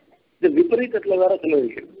 இது விபரீதத்துல வேற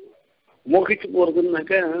செலவழிக்கிறது. மோகிச்சு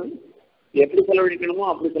போறதுன்னாக்க எப்படி செலவழிக்கணுமோ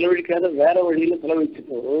அப்படி செலவழிக்காத வேற வழியில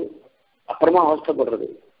செலவழிச்சுட்டு அப்புறமா அவஸ்தப்படுறது.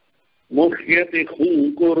 முஹ்யதி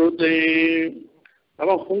ஹுங்குருதே,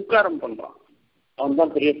 அவன் ஹுங்காரம் பண்றான், அவன்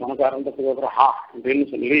தான் பெரிய பணக்காரன்றதுக்கு அப்புறம் அப்படின்னு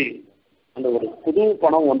சொல்லி அந்த ஒரு புது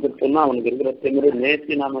பணம் வந்துட்டுன்னா அவனுக்கு இருக்கிற திமிரு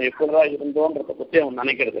நேசி நாம எப்படா இருந்தோன்றத பத்தி அவன்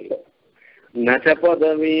நினைக்கிறது இல்லை. நச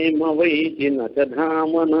பதவி மவைதி நச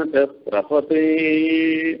தாம நச பிரபதே,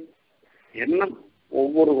 என்ன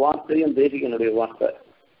ஒவ்வொரு வார்த்தையும் தேசிகனுடைய வார்த்தை.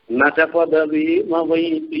 நச பதவி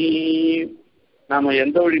மவைதி, நாம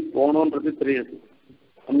எந்த வழி போனோன்றது தெரியாது.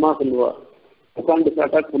 அம்மா சொல்லுவா, உட்காந்து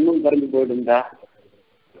சாட்டா குன்னும் கரைஞ்சு போயிடுண்டா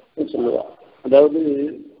சொல்லுவா. அதாவது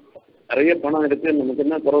நிறைய பணம் இருக்கு, நமக்கு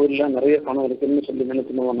என்ன குறவில்லை, நிறைய பணம் இருக்குன்னு சொல்லி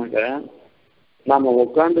நினைக்கணும்னாக்க நாம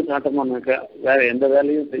உட்காந்து சாட்டோம்னாக்க வேற எந்த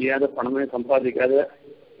வேலையும் செய்யாத, பணமே சம்பாதிக்காத,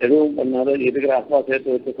 எதுவும் பண்ணாத, இருக்கிற அப்பா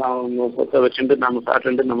சேர்த்து வச்சு சொத்தை வச்சுட்டு நாம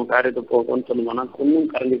சாப்பிட்டு நம்ம காரியத்தை போகணும்னு சொல்லுவோம்னா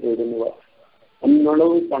குன்னும் கரைஞ்சி போயிடுன்னுவா.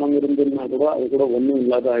 ஒன்னளவு பணம் இருந்துன்னா கூட அது கூட ஒன்றும்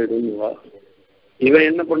இல்லாத ஆயிடுன்னுவா. இவன்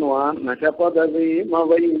என்ன பண்ணுவான், நசபதவி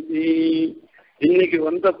மவைதி, இன்னைக்கு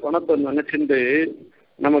வந்த பணத்தை நினைச்சுட்டு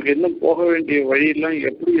நமக்கு இன்னும் போக வேண்டிய வழியெல்லாம்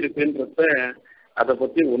எப்படி இருக்குன்றத அதை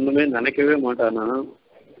பத்தி ஒண்ணுமே நினைக்கவே மாட்டானா.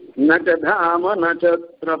 நச்ச தாம நச்ச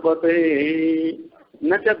பிரபதே,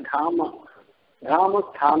 நச்ச தாம, தாம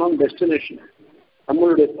ஸ்தானம் டெஸ்டினேஷன்,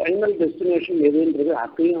 நம்மளுடைய ஃபைனல் டெஸ்டினேஷன் எதுன்றது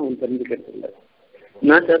அதையும் அவன் தெரிஞ்சுக்கிறது இல்லை.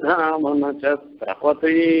 நச்ச தாம நச்ச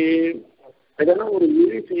பிரபதே, இதெல்லாம் ஒரு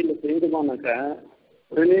வீழ்ச்சியில செய்துமானாக்கா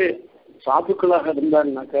உடனே சாதுக்களாக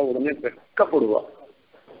இருந்தான்னாக்கா உடனே வெட்கப்படுவா.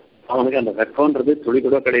 அவனுக்கு அந்த வெட்கம்ன்றது துளி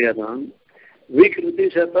கூட கிடையாதான். விக்ருதி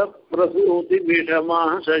சத பிரசூதி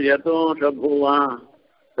விஷமாசயதோஷ புவா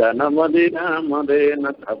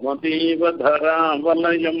தனமதிராமதேன தமதீவ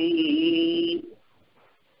தராவலயம்.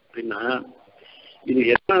 அப்படின்னா இது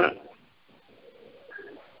என்ன,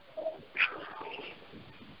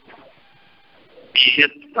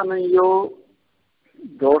 எத்தனையோ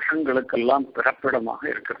தோஷங்களுக்கெல்லாம் பிறப்பிடமாக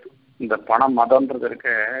இருக்கிறது இந்த பணம் மதம்ன்றது இருக்க.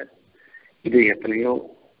 இது எத்தனையோ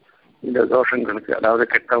இந்த தோஷங்களுக்கு, அதாவது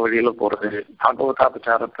கெட்ட வழியில போறது,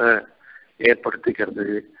 பாகவதாபச்சாரத்தை ஏற்படுத்திக்கிறது,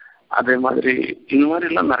 அதே மாதிரி இந்த மாதிரி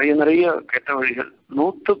எல்லாம் நிறைய நிறைய கெட்ட வழிகள்,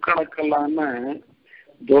 நூற்றுக்கணக்கிலான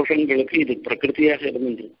தோஷங்களுக்கு இது பிரகிருதியாக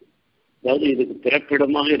இருந்துருக்கு, அதாவது இதுக்கு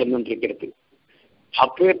பிறப்பிடமாக இருந்துருக்கிறது.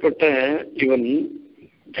 அப்பேற்பட்ட இவன்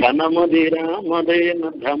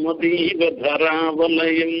தனமதிராமதேன தமதீவ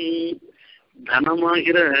தராவலயம்,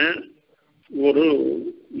 தனமாகிற ஒரு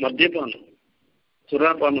மத்தியபானம்,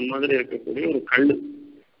 சுறாபானம் மாதிரி இருக்கக்கூடிய ஒரு கல்லு,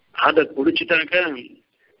 அதை குடிச்சுட்டாக்க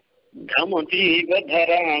தமதீவ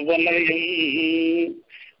தராவலயம்,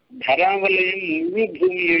 தராவலயம் முழு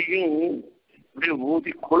பூமியையும் அப்படியே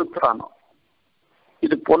ஊதி கொளுத்துறானோ.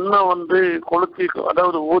 இது பொண்ணை கொளுத்தி,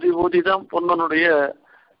 அதாவது ஊதி ஊதி தான் பொண்ணனுடைய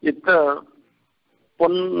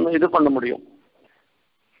பொன் இது பண்ண முடியும்,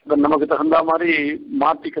 நமக்கு தகுந்த மாதிரி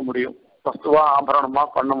மாத்திக்க முடியும், வஸ்துவா ஆபரணமா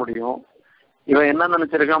பண்ண முடியும். இவன் என்ன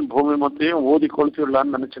நினைச்சிருக்கான், பூமி மொத்தையும் ஊதி கொளுத்தி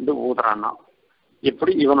விடலான்னு நினைச்சிட்டு ஊதுறான்னா.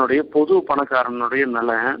 இப்படி இவனுடைய பொது பணக்காரனுடைய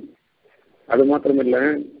நிலை. அது மாத்திரமில்ல,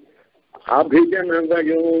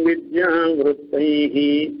 அபிஜனவயோ வித்யாவிருத்தைஹி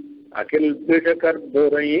அகில்பிஷ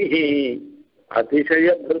கர்துரைஹி அதிசய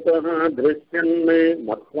பிருதஹ திருஷ்யன்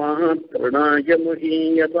மத்வா திருணாய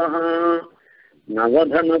மஹீயதஹ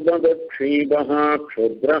நவதனபதக்ஷீபஹ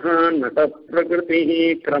க்ஷுத்ரஹ நட பிரகிருதிஹ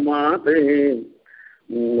க்ரமாத்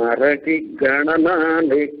நரகி கணனா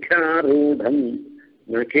லேக்காரூடம்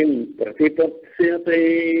நகிம் பிரதிபத்யதே.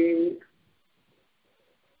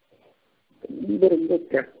 ரொம்ப ரொம்ப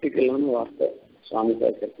பிராக்டிக்கலான வார்த்தை சுவாமி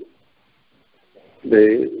பேசுறது. இந்த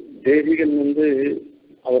தேசிகன்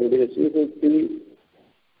அவருடைய சீர்திருத்தி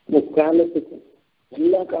முக்காலத்துக்கும்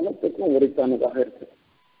எல்லா காலத்துக்கும் உரித்தானதாக இருக்கு.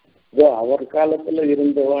 இதோ அவர் காலத்துல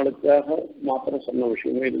இருந்தவாளுக்காக மாத்திரம் சொன்ன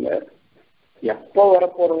விஷயமே இல்லை, எப்போ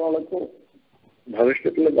வரப்போறவாளுக்கும்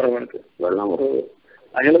பவிஷ்யத்துல வரவனுக்கு இதெல்லாம் ஒரு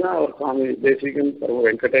அதுலதான் அவர் சுவாமி தேசிகன்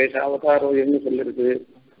வெங்கடேஷ அவதாரம் என்ன சொல்லிருக்கு.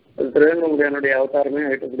 அது திருவேங்கடமுடியானுடைய அவதாரமே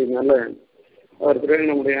ஆயிட்டபடினால அவர்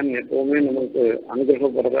திருவேங்கடமுடியான் எப்பவுமே நமக்கு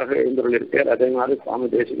அனுகிரகப்படுறதாக எழுந்துள்ளிருக்கார். அதே மாதிரி சுவாமி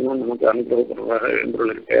தேசிகனும் நமக்கு அனுகிரகப்படுறதாக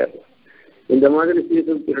எழுந்துள்ளிருக்கார். இந்த மாதிரி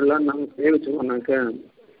சீர்திருத்திகள்லாம் நம்ம சேவிச்சோம்னாக்க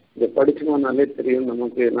இதை படிச்சோம்னாலே தெரியும்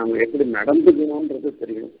நமக்கு நாம எப்படி நடந்துக்கணும்ன்றது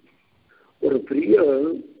தெரியும். ஒரு பெரிய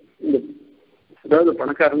இந்த அதாவது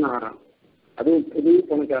பணக்காரனா ஆறான், அதுவும் புது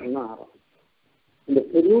பணக்காரனா ஆறான். இந்த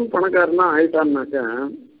புது பணக்காரனா ஆயிட்டான்னாக்க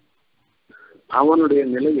அவனுடைய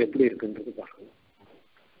நிலை எப்படி இருக்குன்றது பார்க்கணும்.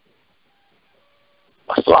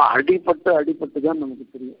 அடிபட்டு தான் நமக்கு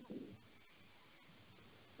தெரியும்.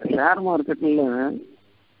 ஷேர் மார்க்கெட்ல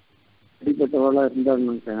அடிப்பட்டவளா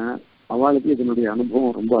இருந்தாருனாக்க அவளுக்கு இதனுடைய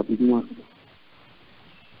அனுபவம் ரொம்ப அதிகமா இருக்கும்.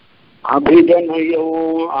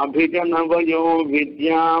 அபிஜனவயோ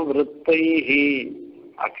வித்யா விருத்தைஹி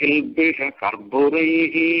அகில்பிஷ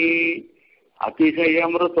கர்புரைஹி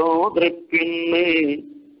அதிசயமிருதோ திருப்யன்னு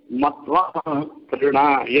மத்வா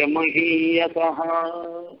திருணாய மஹீயதஹ.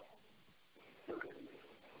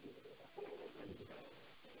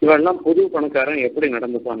 இவெல்லாம் புது பணக்காரன் எப்படி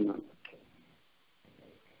நடந்துப்பான்னா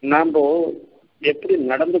நாம எப்படி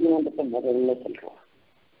நடந்துக்கணும்ன்றத முதல்ல சொல்றோம்.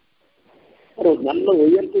 ஒரு நல்ல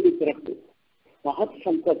உயர்த்துடி பிறப்பு மகத்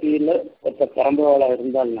சம்பத்தியில ஒருத்த பரம்பராளா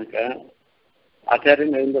இருந்தாள்னாக்க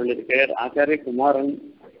ஆச்சாரியன் எழுந்தள்ளிருக்கார், ஆச்சாரிய குமாரன்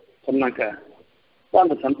சொன்னாக்க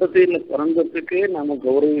அந்த சந்ததியில பிறந்ததுக்கே நாம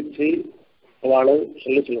கௌரவிச்சு அவளை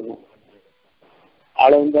சொல்லணும்.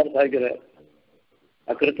 ஆள வந்தார் சாய்கிறார்.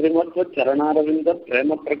 அகிருத்திரிமத்வ சரணாரவிந்த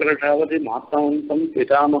பிரேம பிரகர்ஷாவதி மாத்தவந்தம்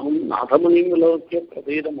பிதாமகம் நாதமுனிம் விலோக்கிய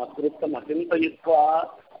பிரதீதம் அகிருத்தம் அசிந்தயித்வா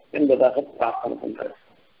என்பதாக பிரார்த்தனை பண்றாரு.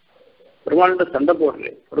 பெருமாள்கிட்ட சண்டை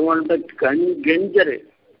போடுறேன், பெருமாள்கிட்ட கெஞ்சரு.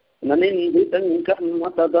 நனிந்திதம் கர்ம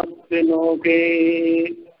ததப்பினோகே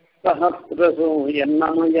சஹஸ்ரசோ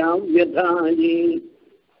என்னமயாம் யதாயி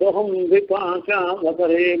சோஹம்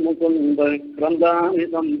விபாஷாவதரே முகுந்த கிரந்தானி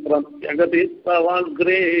சம்பிரத்யகதி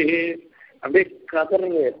தவாக்ரே. அப்படியே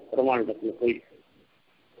கதறவே பெருமாண்டத்துல போய்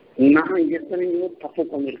நான் எத்தனையோ தப்பு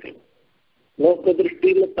பண்ணிருக்கேன். லோக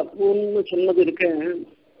திருஷ்டியில தப்புன்னு சொன்னது இருக்கேன்.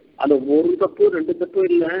 அது ஒரு தப்பு ரெண்டு தப்பு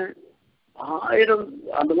இல்லை, 1000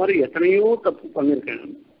 அந்த மாதிரி எத்தனையோ தப்பு பண்ணிருக்கேன்.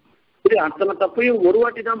 சரி, அத்தனை தப்பையும் ஒரு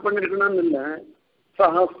வாட்டி தான் பண்ணிருக்கணும்னு இல்லை.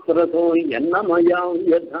 சஹஸ்ரதோ என்னமயாம்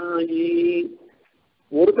யதாயி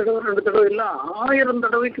ஒரு தடவை ரெண்டு தடவை இல்லை, 1000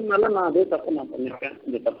 தடவைக்கு மேல நான் அதே தப்பு நான் பண்ணிருக்கேன்.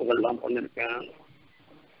 இந்த தப்புகள்லாம் பண்ணிருக்கேன்.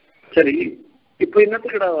 சரி, இப்ப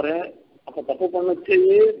என்னத்துக்கடா வர? அப்ப தப்பு பண்ணச்சே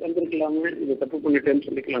வந்திருக்கலாமே, இது தப்பு பண்ணிட்டேன்னு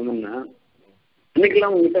சொல்லிக்கலாமுன்னா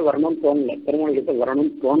இன்னைக்கெல்லாம் உங்ககிட்ட வரணும்னு தோணல, பெருமாள் கிட்ட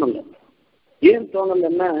வரணும்னு தோணல. ஏன்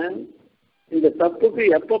தோணலைன்னா இந்த தப்புக்கு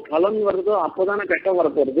எப்போ பலன் வருதோ அப்போதானே கஷ்டம்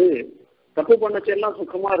வரப்போறது. தப்பு பண்ணச்செல்லாம்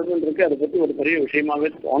சுத்தமா இருக்குன்னு அதை பத்தி ஒரு பெரிய விஷயமாவே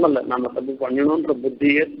தோணலை. நம்ம தப்பு பண்ணணும்ன்ற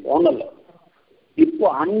புத்தியே தோணலை. இப்போ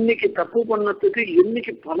அன்னைக்கு தப்பு பண்ணதுக்கு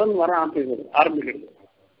இன்னைக்கு பலன் வர ஆரம்பிக்கிறது.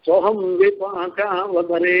 சோகம்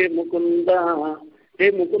விபாகாவதரே முகுந்தா. ஹே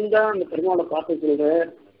முகுந்தா, அந்த பெருமாளை பார்த்து சொல்ற,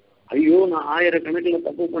 ஐயோ நான் 1000 கணக்கில்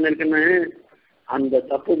தப்பு பண்ணிருக்கேன்னு அந்த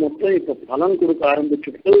தப்பு மொத்தம் இப்ப பலன் கொடுக்க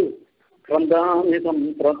ஆரம்பிச்சுட்டு கிரந்தாமி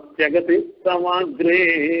சம்பிரத்யகதி தவாக்ரே.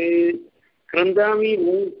 கிரந்தாமி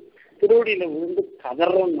திருவடியில விழுந்து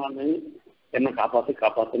கதறேன், நான் என்ன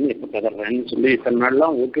காப்பாத்துன்னு இப்ப கதறேன்னு சொல்லி இத்தனை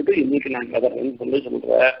நாள்லாம் விட்டுட்டு இன்னைக்கு நான் கதறேன்னு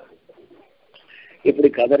சொல்றேன். இப்படி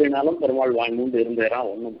கதறினாலும் பெருமாள் வாழ்ந்து இருந்தேரான்,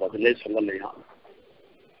 ஒன்றும் பதிலே சொல்லலையாம்.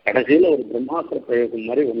 கடைசியில ஒரு பிரம்மாஸ்திர பிரயோகம்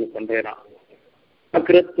மாதிரி ஒண்ணு பண்றேரான்.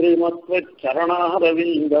 அகிருத்ரிமத்வ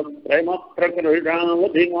சரணாரவிந்த பிரேம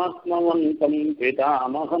பிரகர்ஷாவதிமாத்மவந்தம்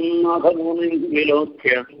பிதாமகம் நாதமுனிம்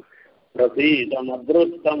விலோக்கிய பிரசீதம்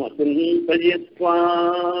அத்ருத்தம் அசிந்தயித்வா.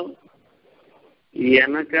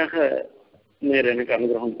 எனக்காக நீர் எனக்கு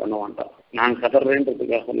அனுகிரகம் பண்ண வேண்டாம், நான்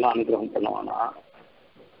கதறேன்றதுக்காக எல்லாம் அனுகிரகம் பண்ண வேண்டாம்.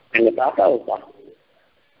 எங்க தாத்தாவை பார்க்க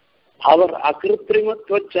அவர்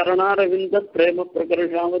அகிருத்திரிமத்வ சரணாரவிந்த பிரேம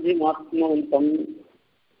பிரகர்ஷாவதி மாத்மவந்தம்.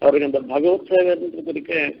 அவருக்கு அந்த பகவத் சேவைன்றது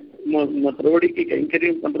இருக்க திருவடிக்கு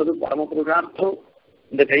கைங்கரியம் பண்றது பரம புருஷார்த்தம்.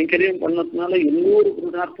 இந்த கைங்கரியம் பண்ணதுனால இன்னொரு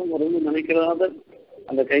புருஷார்த்தம் வரும்னு நினைக்கிறாத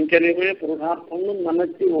அந்த கைங்கரியமே புருஷார்த்தம்னு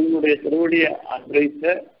நினைச்சு உன்னுடைய திருவடியை ஆசிரித்த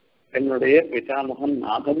என்னுடைய பிதாமகன்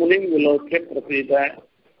நாதமுனிம் விலோக்கிய பிரசீத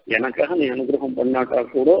எனக்காக நீ அனுகிரகம் பண்ணாட்டா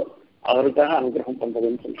கூட அவருக்காக அனுகிரகம்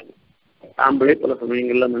பண்றதுன்னு சொல்றது. நாம்ளே பல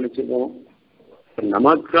சமயங்கள்ல நினைச்சுப்போம்,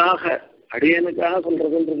 நமக்காக அடியனுக்காக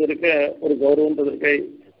சொல்றதுன்றது இருக்க ஒரு கௌரவன்றது இருக்க,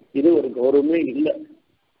 இது ஒரு கௌரவமே இல்லை.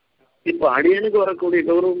 இப்ப அடியனுக்கு வரக்கூடிய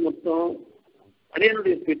கௌரவம் மொத்தம்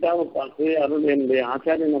அடியனுடைய பிதாவை பார்த்து என்னுடைய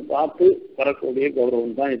ஆச்சாரியனை பார்த்து வரக்கூடிய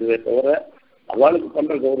கௌரவம் தான் இதுவே தவிர அவளுக்கு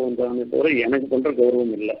பண்ற கௌரவம் தானே தவிர எனக்கு பண்ற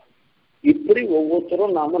கௌரவம் இல்லை. இப்படி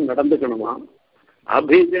ஒவ்வொருத்தரும் நாம நடந்துக்கணுமா?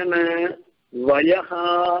 அபிஜன வயஹா,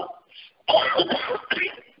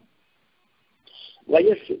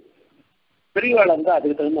 வயசு பெரியவாளா இருந்தா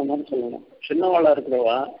அதுக்கு தகுந்த மாதிரி சொல்லணும். சின்னவாளா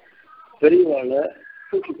இருக்கிறவா பெரியவாளை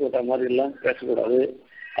தூக்கி போட்ட மாதிரி எல்லாம் பேசக்கூடாது,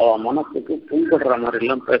 அவ மனசுக்கு புண்படுற மாதிரி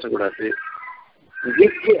எல்லாம் பேசக்கூடாது.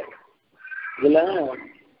 இதுல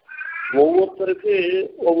ஒவ்வொருத்தருக்கு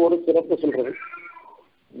ஒவ்வொரு சிறப்பு சொல்றது.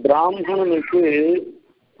 பிராமணனுக்கு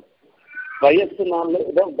வயசுனால,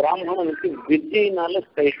 பிராமணனுக்கு வித்தியினால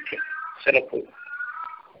சிறப்பு,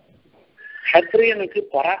 சத்திரியனுக்கு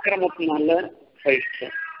பராக்கிரமத்தினால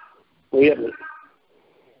சைஷ்டம் உயர்வு,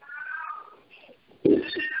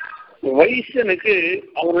 வைசியனுக்கு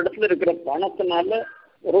அவரிடத்துல இருக்கிற பணத்தினால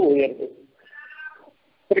ஒரு உயர்வு.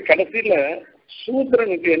 சரி, கடைசியில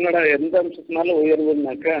சூத்திரனுக்கு என்னடா எந்த அம்சத்தினால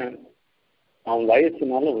உயர்வுன்னாக்கா அவன்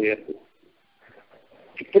வயசுனால உயர்வு.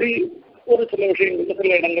 இப்படி ஒரு சில விஷயங்கள்ல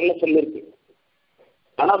சில இடங்கள்ல சொல்லிருக்கு.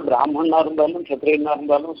 ஆனா பிராமணனா இருந்தாலும் சத்திரியனா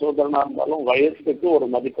இருந்தாலும் சூத்திரனா இருந்தாலும் வயசுக்கு ஒரு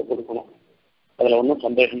மதிப்பை கொடுக்கணும், அதுல ஒன்றும்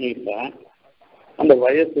சந்தேகமே இல்லை. அந்த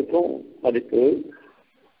வயசுக்கும் மதிப்பு.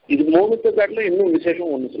 இது மூணுத்தை காட்டில இன்னும்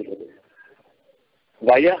விசேஷம் ஒண்ணு சொல்றது.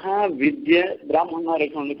 வயகா வித்ய, பிராமணனா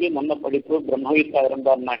இருக்கவனுக்கு நல்ல படிப்பு பிரம்மவித்தா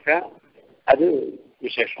இருந்தாருனாக்கா அது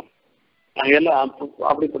விசேஷம். நாங்கெல்லாம்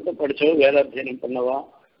அப்படிப்பட்ட படிச்சவ வேதாத்தியனம் பண்ணவா,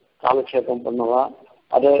 காலக்ஷேபம் பண்ணவா,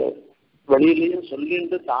 அதை வெளியிலையும்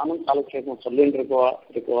சொல்லிட்டு தானும் காலக்ஷேபம் சொல்லிட்டு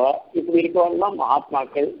இருக்கவா இப்படி இருக்கவாள்லாம்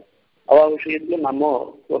மகாத்மாக்கள். அவ விஷயத்துல நம்ம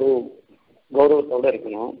ஒரு கௌரவத்தோட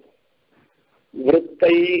இருக்கணும்.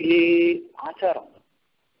 விருத்தை ஆச்சாரம்,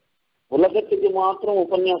 உலகத்துக்கு மாத்திரம்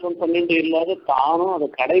உபன்யாசம் பண்ணிட்டு இல்லாத தானும் அதை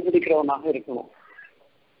கடைபிடிக்கிறவனாக இருக்கணும்.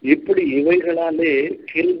 இப்படி இவைகளாலே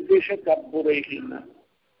கில்பிஷ கற்புரைகின்றன,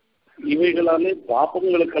 இவைகளாலே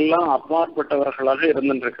பாப்பங்களுக்கெல்லாம் அப்பாற்பட்டவர்களாக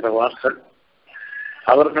இருந்திருக்கிறவார்கள்.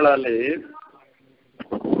 அவர்களாலே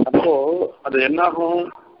அப்போ அது என்னாகும்,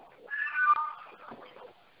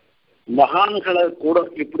 மகான்களை கூட,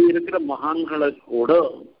 இப்படி இருக்கிற மகான்களை கூட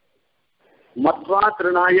மத்வா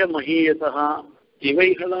திருநாய மகீயதா,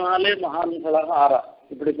 இவைகளாலே மகான்களாக ஆறா.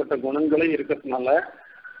 இப்படிப்பட்ட குணங்களே இருக்கிறதுனால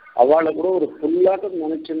அவளை கூட ஒரு புல்லாட்டம்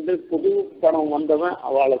நினைச்சிருந்து புது பணம் வந்தவன்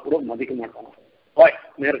அவளை கூட மதிக்க மாட்டான். வாய்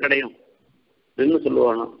நேர்கடையும் என்று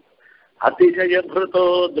சொல்லுவானா. அதிசயபிருதோ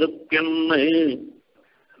திருப்யன்னு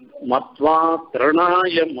மத்வா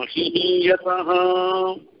திருநாய மகீயதா.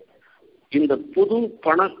 இந்த புது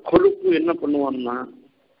பண கொழுப்பு என்ன பண்ணுவான்னா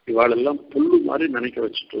இவாளெல்லாம் புல்லு மாதிரி நினைக்க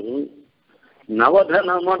வச்சுட்டு,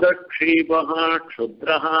 நவதனமதக்ஷீபஹா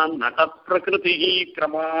க்ஷுத்ரஹா நட பிரகிருதி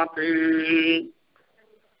கிரமாத்.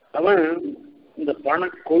 அவன் இந்த பண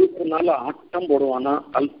கொழுப்புனால ஆட்டம் போடுவானா,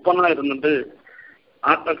 அல்பனா இருந்துட்டு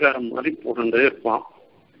ஆட்டக்காரன் மாதிரி போட்டு இருப்பான்.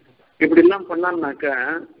 இப்படி எல்லாம் பண்ணான்னாக்க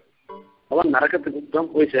அவன் நரகத்துக்கு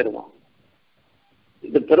தான் போய் சேருவான்.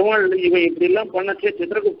 இந்த பெருமாள் இவன் இப்படி எல்லாம் பண்ணச்சே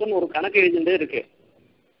சித்திரகுப்தன் ஒரு கணக்கு ஏஜென்டே இருக்கு,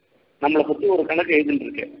 நம்மளை பத்தி ஒரு கணக்கு ஏஜென்ட்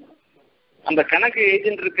இருக்கு. அந்த கணக்கு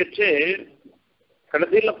ஏஜென்ட் இருக்கச்சு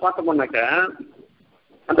கடைசியில பார்த்தோம்னாக்க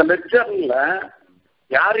அந்த லெக்சர்ல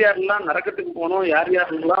யார் யாரெல்லாம் நரகத்துக்கு போனோம், யார்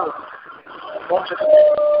யாரெல்லாம்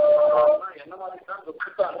என்ன மாதிரி தான்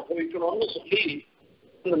துக்கத்தை அனுபவிக்கணும்னு சொல்லி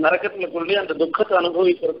இந்த நரகத்துல சொல்லி அந்த துக்கத்தை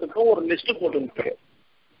அனுபவிக்கிறதுக்கும் ஒரு லிஸ்ட் போட்டு,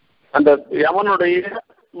 அந்த யமனுடைய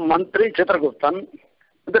மந்திரி சித்திரகுப்தன்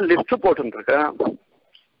இந்த லிஸ்ட் போட்டுருக்க.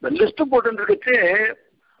 இந்த லிஸ்ட் போட்டுருக்கச்சு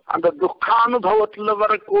அந்த துக்கானுபவத்துல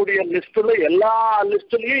வரக்கூடிய லிஸ்ட்ல எல்லா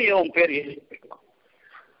லிஸ்ட்லயும் இவன் பேர் எழுதிக்கலாம்.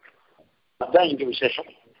 அதுதான் இங்க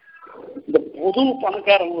விசேஷம். இந்த புது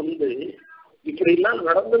பணக்காரன் இப்படி எல்லாம்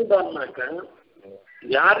நடந்திருந்தான்னாக்க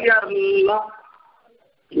யார் யாரெல்லாம்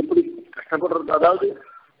எப்படி கஷ்டப்படுறது, அதாவது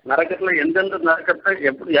நரக்கத்துல எந்தெந்த நரக்கத்தை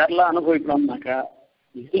எப்படி யாரெல்லாம் அனுபவிக்கலாம்னாக்கா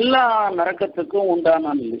எல்லா நரக்கத்துக்கும்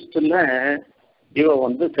உண்டான லிஸ்ட்ல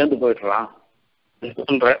இவன் சேர்ந்து போயிடுறான்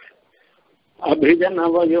சொல்ற.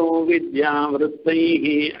 அபிஜனவயோ வித்யா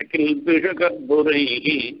விருத்தைஹி அகில்பிஷ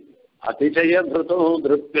கர்ப்புரைஹி அதிசயபிருதோ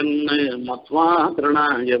திருப்யன்னு மத்வா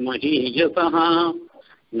திருநாய மஹீயசஹ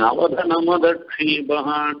நவதனமதக்ஷீபஹ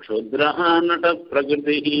க்ஷுத்ரஹ நட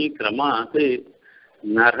பிரகிருதிஹி கிரமாத்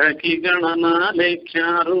நரகி கணனாலேக்ஷாரூಢம்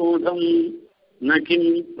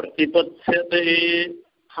நகிம் பிரதிபத்யதே.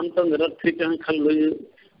 ஹந்த நிரர்த்திக கல்லு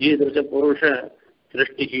ஈதೃಶ புருஷ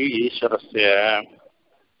சிருஷ்டி ஈஸ்வரஸ்ய.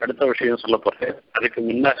 அடுத்த விஷயம் சொல்ல போறேன். அதுக்கு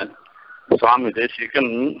முன்ன சுவாமி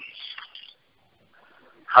தேசிகன்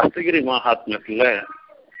ஹஸ்தகிரி மகாத்மியத்துல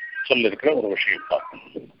சொல்லிருக்கிற ஒரு விஷயம்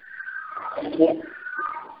பார்க்கணும்.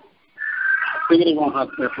 ஹஸ்தகிரி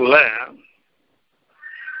மகாத்மியத்துல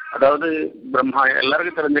அதாவது பிரம்மா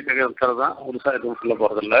எல்லாருக்கும் தெரிஞ்ச கேட்கறதுதான் புதுசா எதுவும் சொல்ல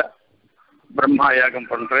போறதில்ல. பிரம்மா யாகம்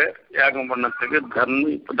பண்ற, யாகம் பண்ணதுக்கு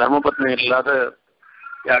தர்மபத்னி இல்லாத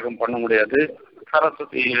யாகம் பண்ண முடியாது.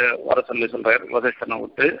 சரஸ்வதிய வர சொல்லி சொல்றாரு வசிஷ்டனை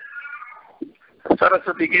விட்டு.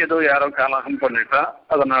 சரஸ்வதிக்கு ஏதோ யாரோ காலகம் பண்ணிட்டா,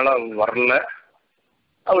 அதனால அவ வரல.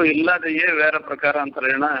 அவ இல்லாதையே வேற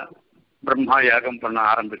பிரகாராந்தரேன பிரம்மா யாகம் பண்ண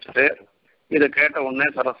ஆரம்பிச்சுட்டு இதை கேட்ட உடனே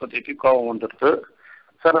சரஸ்வதிக்கு கோபம் வந்துடுது.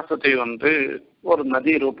 சரஸ்வதி ஒரு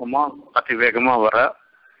நதி ரூபமா அதி வேகமா வர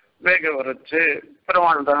வரைச்சு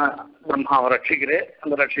பெருமாள் தான் பிரம்மாவை ரட்சிக்கிறேன்.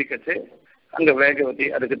 அந்த ரட்சிக்கச்சு அங்க வேகவதி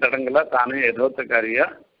அதுக்கு தடங்களா தானே எதோத்தக்காரியா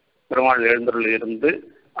பெருமாள் எழுந்தருள் இருந்து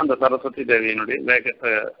அந்த சரஸ்வதி தேவியினுடைய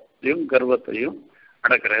வேகத்தையும் கர்வத்தையும்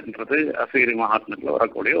அடக்கிறன்றது ஹஸ்தகிரி மகாத்மியத்துல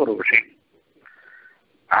வரக்கூடிய ஒரு விஷயம்.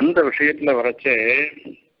 அந்த விஷயத்துல வரைச்சே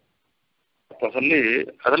அப்ப சொல்லி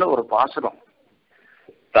அதுல ஒரு பாசுரம்,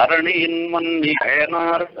 தரணியின் மன்னி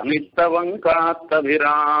அயனார்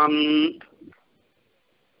தனித்தவங்காத்தபிரான்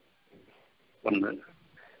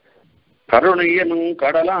கருணையனும்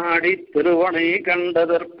கடலாடி திருவனை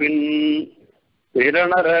கண்டதற்பின்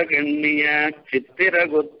பிறனர கண்ணிய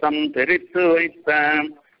சித்திரகுத்தம் தெரித்து வைத்த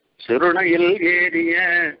சிறுணையில் ஏறிய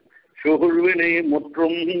சுகுழ்வினை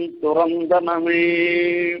முற்றும் துறந்தனமே.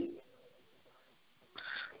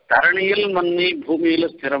 தரணியில் மன்னி பூமியில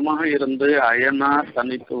ஸ்திரமாக இருந்து அயனார்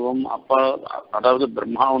தனித்துவம் அதாவது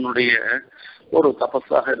பிரம்மாவனுடைய ஒரு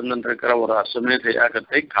தபஸாக இருந்திருக்கிற ஒரு அசுமேத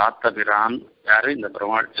யாகத்தை காத்தபிரான் யாரு? இந்த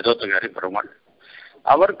பெருமாள், இருபத்தகாரி பெருமாள்.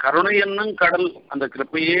 அவர் கருணை என்னும் கடல், அந்த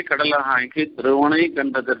கிருப்பையே கடலாக ஆக்கி திருவனை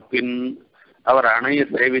கண்டதற்பின் அவர் அணையை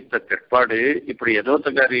சேவித்த பிற்பாடு, இப்படி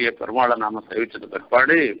எதோத்தகாரிய பெருமாளை நாம சேவிச்சது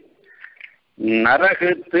பிற்பாடு,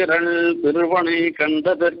 நரகு திரள் திருவனை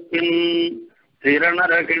கண்டதற்பின்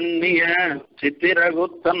திறனரகிண்ணிய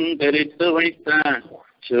சித்திரகுத்தன் தெரித்து வைத்த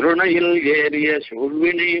சிறுணையில் ஏறிய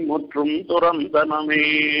சூழ்வினை முற்றும் துறந்தனமே.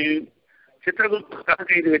 சித்திரகுப்த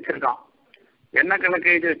கணக்கு எழுதி வச்சிருக்கான். என்ன கணக்கு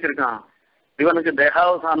எழுதி வச்சிருக்கான்? இவனுக்கு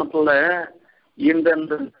தேகாவசானத்துல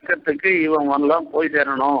இந்தந்த கஷ்டத்துக்கு இவன் எல்லாம் போய்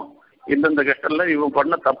சேரணும், இந்தந்த கஷ்டம்ல இவன்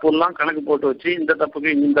பண்ண தப்பு எல்லாம் கணக்கு போட்டு வச்சு இந்த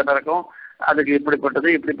தப்புக்கு இந்த நடக்கும், அதுக்கு இப்படிப்பட்டது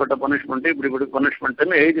இப்படிப்பட்ட பனிஷ்மெண்ட் இப்படிப்பட்ட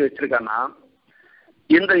பனிஷ்மெண்ட்னு எழுதி வச்சிருக்கானா.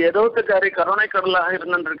 இந்த எதோத்தக்காரி கருணை கடலாக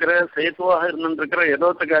இருந்திருக்கிற சேத்துவாக இருந்திருக்கிற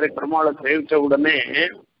எதோத்தக்காரி பெருமாளை சேவிச்ச உடனே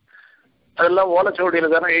அதெல்லாம் ஓலைச்சோடியில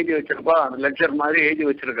தானே எழுதி வச்சிருப்பா, அந்த லெக்சர் மாதிரி எழுதி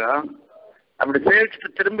வச்சிருக்கா. அப்படி சேவிச்சுட்டு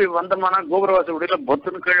திரும்பி வந்தோம்னா கோபுரவாசி உடையில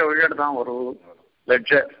பொத்துன்னு கீழே விளையாடுதான் ஒரு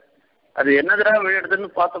லெக்சர். அது என்னதுடா விளையாடுதுன்னு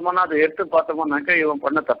பார்த்தோம்னா அதை எடுத்து பார்த்தோம்னாக்கா இவன்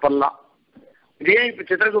பண்ண தப்பெல்லாம். இதே இப்ப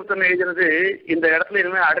சித்திரகுப்தன் எழுதினது இந்த இடத்துல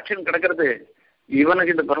இனிமே அடைச்சுன்னு கிடக்கிறது.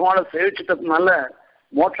 இவனுக்கு இந்த பெருமாளை சேவிச்சுட்டதுனால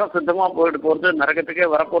மோட்சம் சித்தமா போயிட்டு போறது, நரகத்துக்கே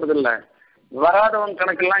வரப்போறது இல்லை. வராதவன்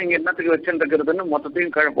கணக்கெல்லாம் இங்க என்னத்துக்கு வச்சுட்டு இருக்கிறதுன்னு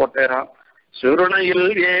மொத்தத்தையும் கீழே போட்டேறான். சுருணையில்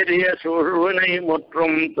ஏறிய சூழ்வினை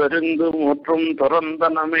முற்றும் பெருந்து முற்றும்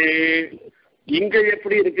துறந்தனமே. இங்க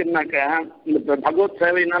எப்படி இருக்குன்னாக்கா இந்த பகவத்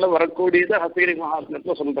சேவையினால வரக்கூடியது ஹஸ்தகிரி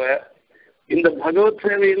மகாத்மியத்துல சொல்ற. இந்த பகவத்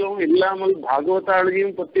சேவையிலும் இல்லாமல்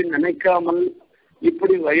பாகவதாலையும் பற்றி நினைக்காமல்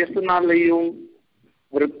இப்படி வயசுனாலையும்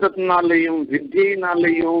விருத்தத்தினாலையும்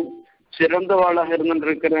வித்தியினாலையும் சிறந்தவாளாக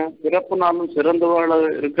இருந்திருக்கிற, பிறப்புனாலும் சிறந்தவாளாக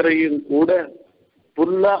இருக்கிறையும் கூட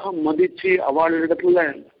புல்லாக மதிச்சு அவளிடத்துல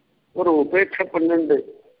ஒரு உபேட்சை பண்ணிண்டு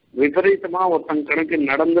விபரீதமா ஒருத்தன் கணக்கு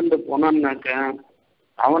நடந்துட்டு போனான்னாக்க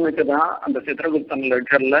அவனுக்கு தான் அந்த சித்திரகுப்தன்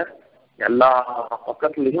லெட்டர்ல எல்லா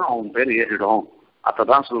பக்கத்துலயும் அவன் பேர் ஏறிடும்.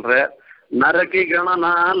 அப்பதான் சொல்ற, நரகி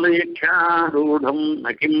கணநாளூடம்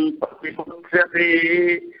நகிம் பிரதிபட்சதே.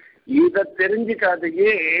 இதை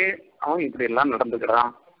தெரிஞ்சுக்காதையே அவன் இப்படி எல்லாம்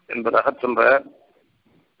நடந்துக்கிறான் என்பதாக சொல்ற.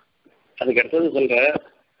 அதுக்கு அடுத்தது சொல்ற,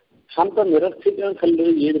 சந்த நிரர்த்திக கல்லு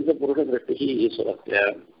ஈடுத்த புருஷ திருஷ்டி ஈஸ்வரஸ்ய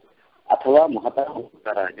அதுவா மகதா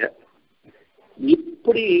உத்தராஜ.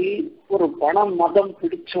 இப்படி ஒரு பணம் மதம்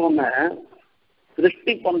பிடிச்சவன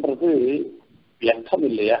சிருஷ்டி பண்றது வியர்த்தம்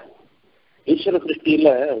இல்லையா? ஈஸ்வர சிருஷ்டியில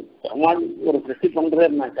பெருமாள் ஒரு சிருஷ்டி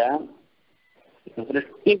பண்றேன்னாக்கா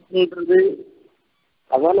சிருஷ்டி பண்றது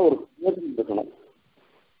அதால ஒரு பிரயோஜனம் இருக்கணும்.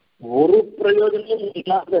 ஒரு பிரயோஜனம்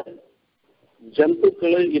இல்லாத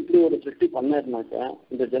ஜந்துக்களை இப்படி ஒரு சிருஷ்டி பண்ணாருனாக்கா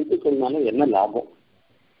இந்த ஜந்துக்கள்னால என்ன லாபம்?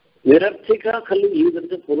 நிரர்த்திகா கல்லு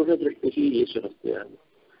ஈடுறது புருஷ திருஷ்டி ஈஸ்வரஸ்ய.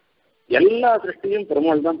 எல்லா சிருஷ்டியும்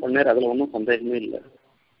பெருமாள் தான் பண்ணார், அதுல ஒன்றும் சந்தேகமே இல்லை.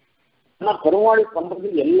 ஆனா பெருமாள் பண்றது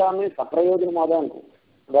எல்லாமே சப்பிரயோஜனமா தான் இருக்கும்.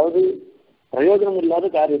 அதாவது பிரயோஜனம் இல்லாத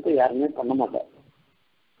காரியத்தை யாருமே பண்ண மாட்டார்.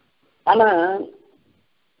 ஆனா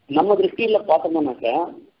நம்ம திருஷ்டியில பார்த்தோம்னாக்கா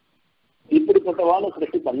இப்படிப்பட்டவான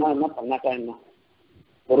சிருஷ்டி பண்ணா என்ன பண்ணாக்கா என்ன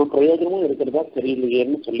ஒரு பிரயோஜனமும் இருக்கிறதா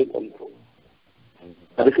தெரியலையேன்னு சொல்லி தோன்றும்.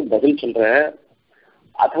 அதுக்கு பதில் சொல்ற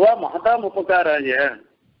அதுவா மகதாம் உபகாராய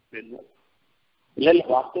இல்ல இல்ல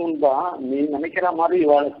வாஸ்தவம் தான். நீ நினைக்கிற மாதிரி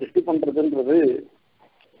இவாளை சிருஷ்டி பண்றதுன்றது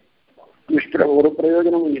ஒரு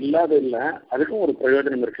பிரயோஜனமும் இல்லாத இல்ல, அதுக்கும் ஒரு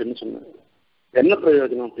பிரயோஜனம் இருக்குன்னு சொன்ன. என்ன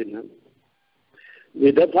பிரயோஜனம் அப்படின்னா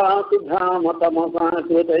விததாது தாம தமசா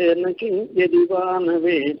கிருதேன கிஞ்சிதிவான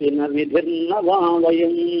வேதின விதிர்னவா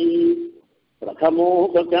வயம்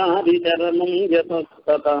பிரதமோபகாரி சரணம்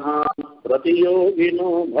யதஸ்ததஹ பிரதியோகினோ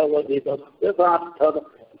பவதி தஸ்ய சார்த்தத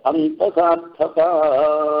அந்த சார்த்ததா.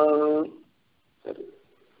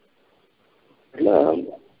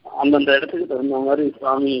 அந்தந்த இடத்துக்கு தகுந்த மாதிரி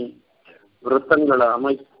சுவாமி விருத்தங்களை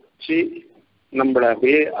அமைச்சு நம்மளை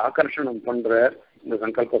அப்படியே ஆகர்ஷணம் பண்ற. இந்த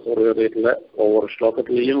சங்கல்ப சூரியோதயத்துல ஒவ்வொரு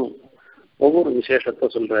ஸ்லோகத்திலையும் ஒவ்வொரு விசேஷத்தை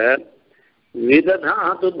சொல்ற.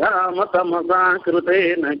 விததாது தாம தமசா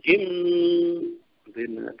கிருதேன கிம்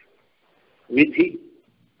அப்படின்னு விதி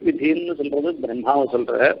விதின்னு சொல்றது பிரம்மாவை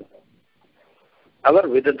சொல்ற. அவர்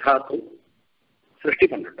விததாத்து சிருஷ்டி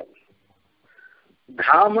பண்ணட்டும்.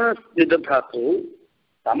 தாம விததாத்து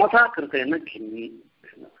தமசா கிருத்தேன கிம்.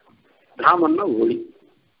 தாமன்னா ஒளி.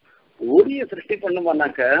 ஒளியை சிருஷ்டி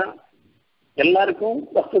பண்ணுவானாக்க எல்லாருக்கும்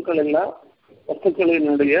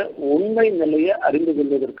வஸ்துக்களினுடைய உண்மை நிலையை அறிந்து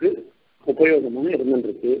கொள்வதற்கு உபயோகமும்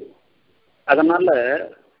இருந்துருக்கு. அதனால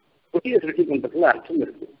ஒளியை சிருஷ்டி பண்றதுல அர்த்தம்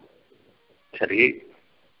இருக்கு. சரி,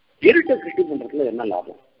 இருட்டை சிருஷ்டி பண்றதுல என்ன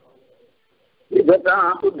லாபம்?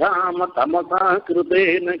 தாம தமசா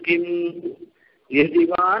கிருதேன கிம்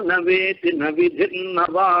யதிவா நவேதி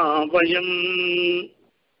நவிதிர்னவா வயம்.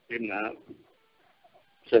 என்ன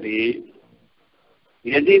சரி,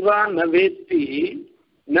 யதிவா நவேத்தி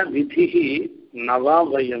ந விதி நவா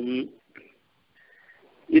வயம்.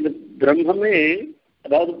 இது பிரம்மமே,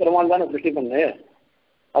 அதாவது பெருமாள் தானே சிருஷ்டி பண்ண,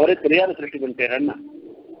 அவரே தெரியாத சிருஷ்டி பண்ணிட்டேரன்னா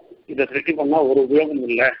இதை சிருஷ்டி பண்ணா ஒரு உபயோகம்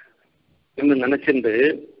இல்லை என்று நினைச்சிருந்து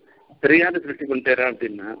தெரியாத சிருஷ்டி பண்ணிட்டேரா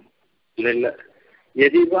அப்படின்னா இல்ல இல்ல.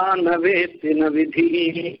 எதிவா நவேத்தி ந விதி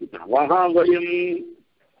நவா வயம்.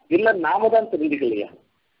 இல்ல நாம தான் தெரிஞ்சுக்கலையா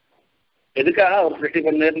எதுக்காக அவர் சிருஷ்டி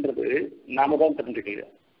பண்ணேன்றது? நாம தான் தெரிஞ்சுக்கலையா?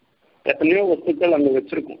 எத்தனையோ வஸ்துக்கள் அங்க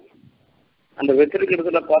வச்சிருக்கோம். அந்த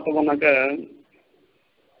வச்சிருக்கிறதுல பார்த்தோம்னாக்க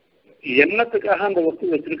என்னத்துக்காக அந்த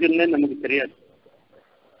வஸ்து வச்சிருக்குன்னே நமக்கு தெரியாது.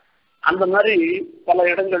 அந்த மாதிரி பல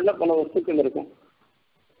இடங்கள்ல பல வஸ்துக்கள் இருக்கும்.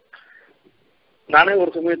 நானே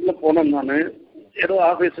ஒரு சமயத்துல போனேன். நான் ஏதோ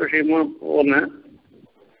ஆபீஸ் விஷயமா போனேன்.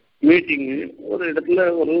 மீட்டிங்கு ஒரு இடத்துல,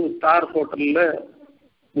 ஒரு ஸ்டார் ஹோட்டல்ல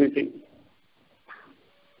மீட்டிங்.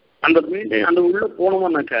 அந்த மீட்டிங் அந்த உள்ள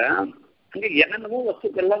போனோம்னாக்க அங்க என்னென்னமோ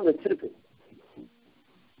வஸ்துக்கள்லாம் வச்சிருக்கு.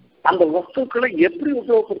 அந்த வஸ்துக்களை எப்படி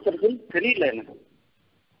உபயோகப்படுத்துறதுன்னு தெரியல எனக்கு.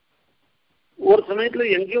 ஒரு சமயத்துல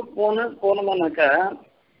எங்கேயோ போனோம்னாக்கா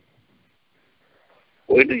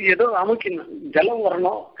போயிட்டு ஏதோ அமைக்கணும், ஜலம்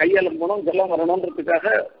வரணும், கையால போனோம் ஜலம் வரணுன்றதுக்காக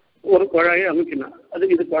ஒரு குழாயை அமைக்கணும்.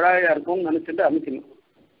 அது இது குழாயா இருக்கும்னு நினைச்சிட்டு அமைக்கணும்.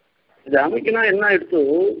 இது அமைக்கினா என்ன எடுத்து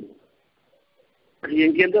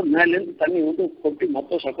எங்கேருந்தோ மேலேருந்து தண்ணி வந்து கொட்டி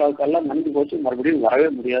மொத்தம் சொக்காவுக்கெல்லாம் நனைஞ்சு போச்சு. மறுபடியும் வரவே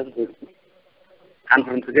முடியாது போயிடுச்சு.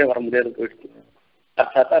 கான்ஃபரன்ஸுக்கே வர முடியாது போயிடுச்சு.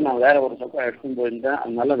 கரெக்டாக நான் வேற ஒரு சொக்கா எடுத்துன்னு போயிருந்தேன்.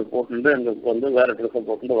 அதனால அது போட்டுட்டு அங்கே வந்து வேற ட்ரெஸ்ஸை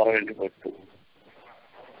போட்டுட்டு வர வேண்டி போயிடுச்சு.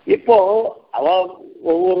 இப்போ அவ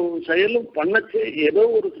ஒவ்வொரு செயலும் பண்ணச்சு ஏதோ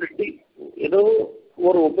ஒரு சிருஷ்டி, ஏதோ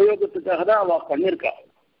ஒரு உபயோகத்துக்காக தான் அவ பண்ணிருக்கா.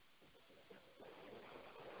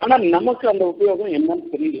 ஆனா நமக்கு அந்த உபயோகம்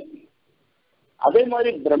என்னன்னு தெரியல. அதே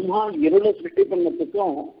மாதிரி பிரம்மா இருளை சிருஷ்டி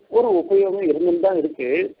பண்ணதுக்கும் ஒரு உபயோகம் இருந்துன்னு தான் இருக்கு.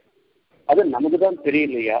 அது நமக்கு தான்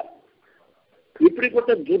தெரியலையா?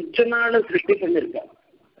 இப்படிப்பட்ட துர்ஜனால சிருஷ்டி பண்ணிருக்கா.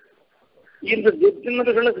 இந்த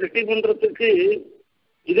துர்ஜனர்களை சிருஷ்டி பண்றதுக்கு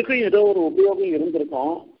இதுக்கும் ஏதோ ஒரு உபயோகம்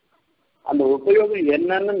இருந்திருக்கும். அந்த உபயோகம்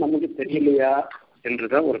என்னன்னு நமக்கு தெரியலையா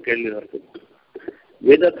என்றுதான் ஒரு கேள்வி வருது.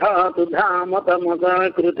 விததாது தாம தமசா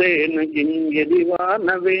கிருதேன கிம் யதிவா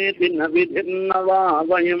நவேதி ந விதிர்னவா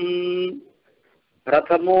வயம்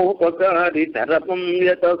பிரதமோபகாரி தரபம்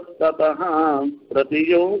யதஸ்ததஹ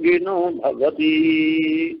பிரதியோகினோ பவதி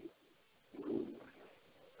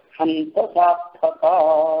சந்தசார்த்ததா.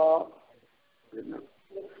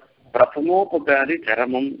 பிரதமோபகாரி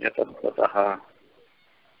சரமம் யதஸ்ததஹ.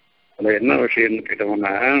 அதுல என்ன விஷயம்னு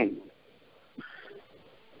கேட்டோம்னா,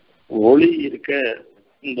 ஒளி இருக்க,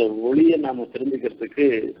 இந்த ஒளியை நாம தெரிஞ்சுக்கிறதுக்கு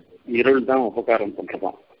இருள் தான் உபகாரம்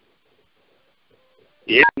பண்றதாம்.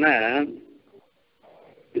 ஏன்னா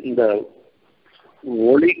இந்த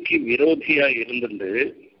ஒளிக்கு விரோதியா இருந்துட்டு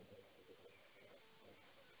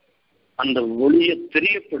அந்த ஒளியை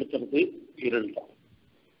தெரியப்படுத்துறது இருள் தான்.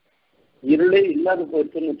 இருளே இல்லாத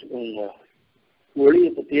போயிடுச்சுன்னு வச்சுக்கோங்க, ஒளியை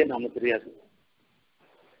பத்தியே நாம தெரியாது.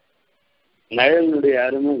 நிழலினுடைய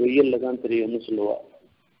அருமை வெயில்ல தான் தெரியும்னு சொல்லுவா.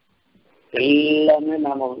 எல்லாமே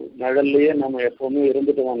நாம நிழல்லையே நாம எப்பவுமே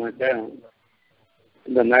இருந்துட்டோம்னாக்க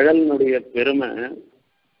இந்த நிழலினுடைய பெருமை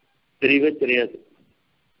தெரியவே தெரியாது.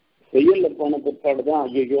 வெயில்ல போன பிற்பாடு தான்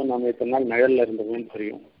ஐயோ நம்ம இத்தனை நாள் நிழல்ல இருந்தோம்னு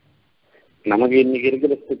தெரியும். நமக்கு இன்னைக்கு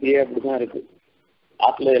இருக்கிற ஸ்திதியே அப்படிதான் இருக்கு.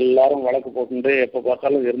 ஆற்றுல எல்லாரும் விளக்கு போட்டுட்டு எப்போ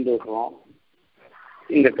பார்த்தாலும் இருந்து விட்டுறோம்.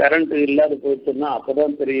 இங்க கரண்ட் இல்லாத போயிடுச்சுன்னா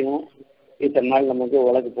அப்பதான் தெரியும் இத்தனை நாள் நமக்கு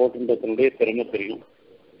விளக்கு போட்டுன்றதுனுடைய பெருமை தெரியும்.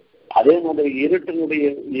 அதே மாதிரி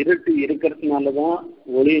இருட்டு இருக்கிறதுனாலதான்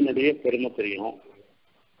ஒளியினுடைய பெருமை தெரியும்.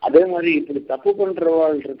 அதே மாதிரி இப்படி தப்பு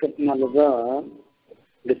பண்றவாள் இருக்கிறதுனாலதான்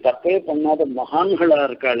இப்படி தப்பே பண்ணாத மகான்களா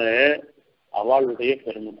இருக்காள அவளுடைய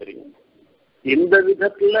பெருமை தெரியும். இந்த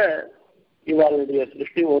விதத்துல இவாளுடைய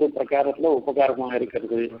சிருஷ்டி ஒரு பிரகாரத்துல உபகாரமாக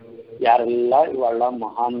இருக்கிறது. யாரெல்லாம் இவாள்லாம்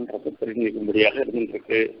மகான்ன்றதை தெரிஞ்சுக்கும்படியாக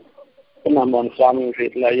இருந்துருக்கு. நம்ம சுவாமி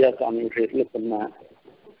விஷயத்துல ஐயா சுவாமி விஷயத்துல சொன்னேன்.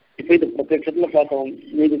 இப்ப இது பிரத்யட்சத்துல பார்த்தோம்.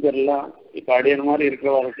 மீதி பேர்லாம் இப்ப அடியன மாதிரி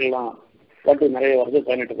இருக்கிறவர்களுக்கெல்லாம் வட்டி நிறைய வருது,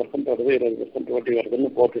 18% வருது, 20% வட்டி வருதுன்னு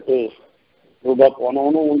போட்டுட்டு ரூபாய்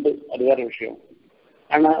போனவனும் உண்டு, அது வேற விஷயம்.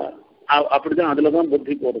 ஆனா அப்படிதான் அதுலதான்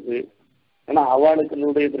புத்தி போறது. ஆனா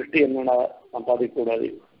அவளுடைய திருஷ்டி என்னடா சம்பாதிக்கக்கூடாது,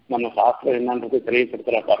 நம்ம சாஸ்திரம் என்னன்றது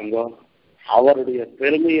தெரியப்படுத்துறா பாருங்க. அவருடைய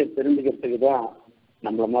பெருமையை தெரிஞ்சுக்கிறதுக்கு தான்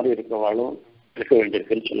நம்மள மாதிரி இருக்கிறவாளும் இருக்க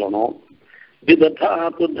வேண்டியிருக்குன்னு சொல்லணும்.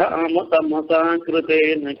 விததாது தாம தமசா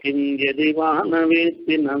கிருதேன கிஞ்சதி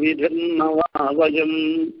வானவேத்தி நவிதர்ணவாவயம்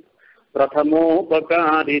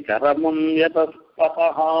பிரதமோபகாரி சரமம் யதஸ்பதா.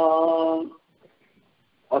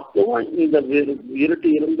 வஸ்துவா இந்த இருட்டு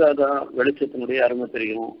இருந்தாதான் வெளிச்சத்தினுடைய அருமை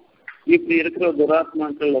தெரியும். இப்படி இருக்கிற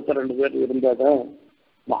துராத்மாக்கள் 2 பேர் இருந்தாதான்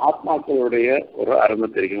மகாத்மாக்களுடைய ஒரு அருமை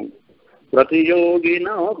தெரியும்.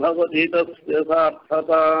 பிரதியோகினோ பவதி தஸ்ய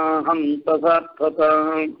சார்த்ததா ஹந்தசார்த்ததா.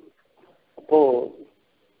 அப்போ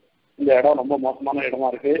இந்த இடம் ரொம்ப மோசமான இடமா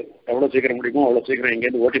இருக்கு, எவ்வளவு சீக்கிரம் முடியுமோ அவ்வளவு சீக்கிரம்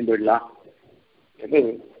எங்கேயிருந்து ஓட்டின்னு போயிடலாம்.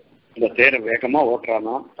 இந்த தேரை வேகமா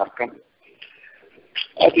ஓட்டுறானா தர்க்கம்.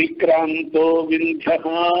 அதிக்ராந்தோ விந்தா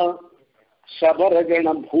சபரகண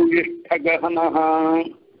பூயிஷ்டகஹனா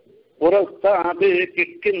புரஸ்தாத்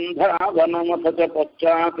கிஷ்கிந்தாவனமத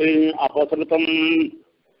பச்சாத் அபஸ்ருதம்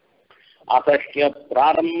அசஹ்ய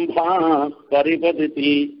பிராரம்பா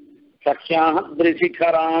பரிபதிதி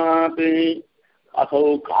சஹ்யாத்ரிசிகராத் அசௌ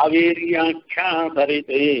காவேரியாख्या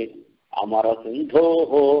சரிதே அமர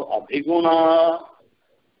சிந்தோஹ அபிகுணா.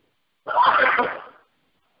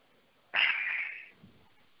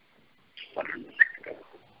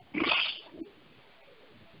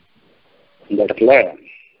 இந்த இடத்துல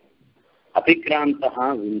அதிக்ராந்தா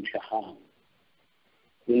விந்தியா,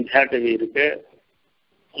 விந்தியாட்டவி இருக்கு.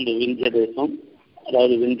 அந்த விந்திய தேசம்,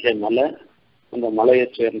 அதாவது விந்திய மலை, அந்த மலையை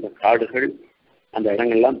சேர்ந்த காடுகள், அந்த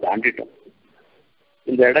இடங்கள்லாம் தாண்டிட்டோம்.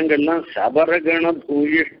 இந்த இடங்கள்லாம் சபரகண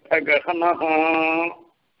பூயிஷ்டகஹனஹா.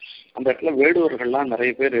 அந்த இடத்துல வேடுவர்கள்லாம்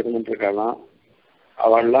நிறைய பேர் இருந்துட்டு இருக்கலாம்.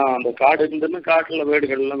 அவள்லாம் அந்த காடு இருந்துன்னு காட்டுல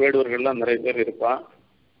வேடுவர்கள்லாம் நிறைய பேர் இருப்பான்.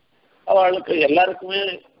 அவளுக்கு எல்லாருக்குமே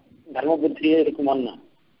தர்ம புத்தியே இருக்குமான்னு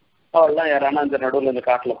அவள்லாம் யாரானா இந்த நடுவில் இந்த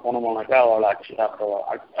காட்டுல போனோம்னாக்கா அவளை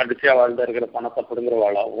அடிச்சு அவள்கிட்ட இருக்கிற பணத்தை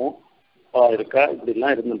பிடுங்குறவாளாகவும் அவள் இருக்கா.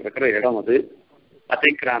 இப்படிலாம் இருந்துட்டு இருக்கிற இடம் அது.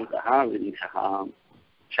 அதிக்ராந்தா விந்தியா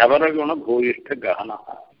சபரகுண பூயிஷ்ட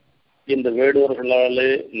கஹனஹா. இந்த வேடுவர்களால்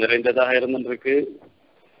நிறைந்ததாக இருந்துருக்கு.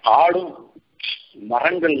 காடும்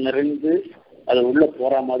மரங்கள் நிறைந்து அது உள்ள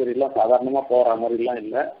போற மாதிரி எல்லாம், சாதாரணமா போற மாதிரி எல்லாம்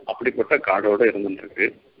இல்லை, அப்படிப்பட்ட காடோட இருந்துருக்கு.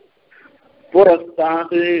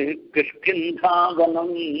 புரஸ்தாது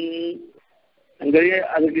கிஷ்கிந்தாவனம், அங்கேயே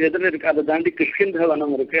அதுக்கு எதிர இருக்கு. அதை தாண்டி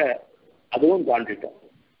கிஷ்கிந்தாவனம் இருக்கு, அதுவும் தாண்டிட்டோம்.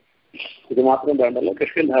 இது மாத்திரம் தாண்டல,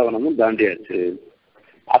 கிஷ்கிந்தாவனமும் தாண்டியாச்சு.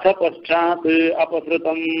 அத பச்சாத்து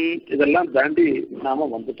அபஸ்ருதம், இதெல்லாம் தாண்டி நாம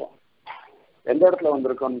வந்துட்டோம். எந்த இடத்துல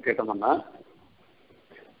வந்திருக்கோம்னு கேட்டோம்னா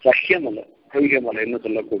சஹ்யமலை, பொய்கமலைன்னு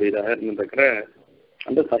சொல்லக்கூடியதாக இருந்திருக்கிற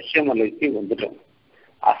அந்த சஹ்யமலைக்கு வந்துட்டோம்.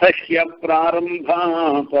 அசஹ்ய பிராரம்பா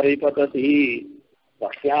பரிபததி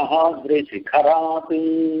சஹ்யாத்ரி சிகராத்.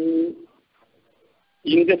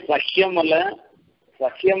 இங்க சஹ்யமலை,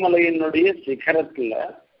 சஹ்யமலையினுடைய சிகரத்துல,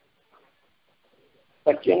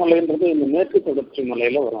 சஹ்யமலைன்றது இந்த மேற்கு தொடர்ச்சி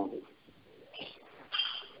மலையில வரும்.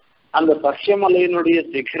 அந்த சஹ்யமலையினுடைய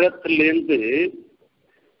சிகரத்திலேருந்து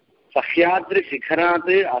சஹ்யாத்ரி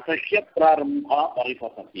சிகராத் அசஹ்ய பிராரம்பா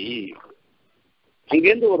பரிபததி,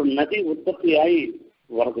 அங்கேருந்து ஒரு நதி உற்பத்தியாகி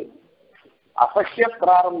வருது. அசஹ்ய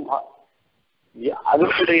பிராரம்பா,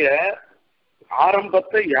 அதனுடைய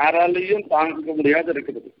ஆரம்பத்தை யாராலையும் தாங்க முடியாது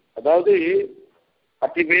இருக்கிறது. அதாவது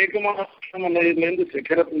அதிவேகமாக சஹ்யமலையிலேருந்து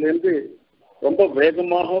சிகரத்திலேருந்து ரொம்ப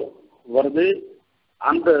வேகமாக வருது.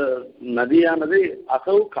 அந்த நதியானது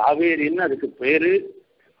அசௌ காவேரின்னு அதுக்கு பேரு.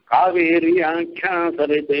 காவேரி ஆख्या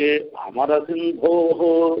சரிதே அமரசிந்தோஹோ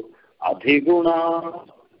அதிகுணா.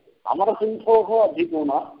 அமரசிந்தோஹோ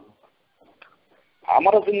அதிகுணா.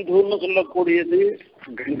 அமரசிந்துன்னு சொல்லக்கூடியது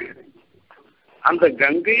கங்கை. அந்த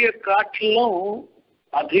கங்கையை காட்டிலும்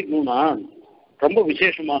அதிகுணா ரொம்ப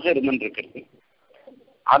விசேஷமாக இருந்துருக்கிறது.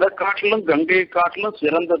 அதை காட்டிலும் கங்கையை காட்டிலும்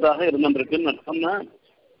சிறந்ததாக இருந்துருக்குன்னு அர்த்தம்னா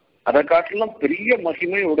அதை காட்டிலும் பெரிய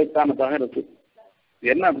மகிமை உடைத்தானதாக இருக்கு.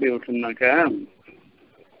 என்ன அப்படி சொன்னாக்க,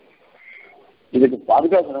 இதுக்கு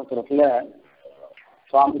பாதுகாப்பு சாஸ்திரத்துல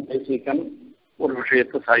சுவாமி தேசிகன் ஒரு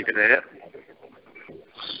விஷயத்தை சாய்க்கிறார்.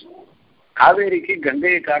 காவேரிக்கு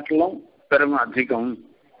கங்கையை காட்டிலும் பெருமை அதிகம்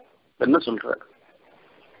என்ன சொல்றார்.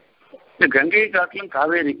 இந்த கங்கையை காட்டிலும்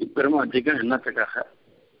காவேரிக்கு பெருமை அதிகம் என்னத்துக்காக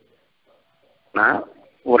நான்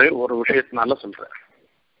ஒரே ஒரு விஷயத்தினால சொல்றேன்.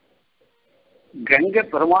 கங்கை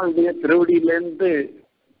பெருமாளுடைய திருவடியிலேருந்து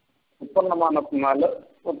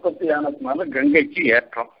உற்பத்தி ஆனதுனால கங்கைக்கு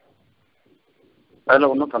ஏற்றம். அதுல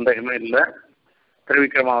ஒன்றும் சந்தேகமே இல்லை.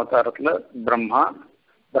 திருவிக்ரம அவதாரத்துல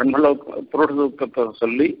பிரம்மலோக புருஷசூக்தத்தை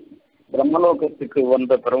சொல்லி பிரம்மலோகத்துக்கு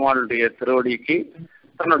வந்த பெருமாளுடைய திருவடிக்கு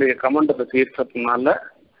தன்னுடைய கமண்டல தீர்த்தத்தினால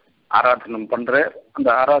ஆராதனம் பண்ற. அந்த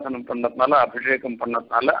ஆராதனம் பண்ணதுனால அபிஷேகம்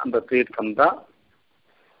பண்ணதுனால அந்த தீர்த்தம் தான்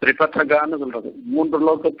திரிபத்ரகான்னு சொல்றது. 3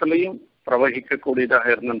 லோகத்திலையும் பிரவகிக்கக்கூடியதாக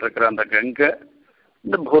இருந்துருக்கிற அந்த கங்கை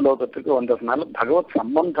இந்த பூலோகத்துக்கு வந்ததுனால பகவத்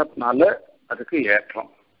சம்பந்தத்தினால அதுக்கு ஏற்றம்.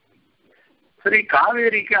 சரி,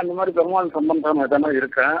 காவேரிக்கு அந்த மாதிரி பெருமாள் சம்பந்தம் எதனா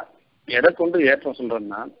இருக்கா? எதை கொண்டு ஏற்றம்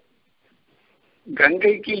சொல்றேன்னா,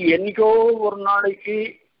 கங்கைக்கு என்னைக்கோ ஒரு நாளைக்கு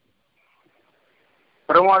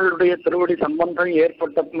பெருமாளுடைய திருவடி சம்பந்தம்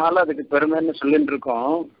ஏற்பட்டதுனால அதுக்கு பெருமைன்னு சொல்லிட்டு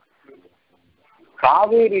இருக்கோம்.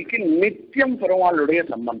 காவேரிக்கு நித்தியம் பெருமாளுடைய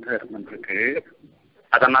சம்பந்தம் இருந்துருக்கு,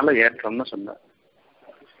 அதனால ஏற்றம்னு சொன்ன.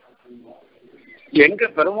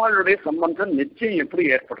 எங்க பெருமாளுடைய சம்பந்தம் நிச்சயம் எப்படி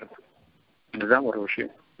ஏற்படுறது? இதுதான் ஒரு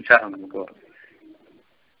விஷயம் விசாரம் நமக்கு வரும்.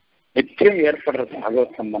 நிச்சயம் ஏற்படுறது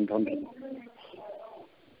பகவத் சம்பந்தம்.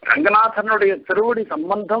 ரங்கநாதனுடைய திருவடி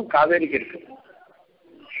சம்பந்தம் காவேரிக்கு இருக்கு.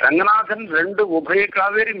 ரங்கநாதன் 2 உபய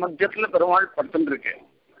காவேரி மத்தியத்துல பெருமாள் படுத்துட்டு இருக்கு.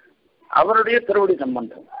 அவருடைய திருவடி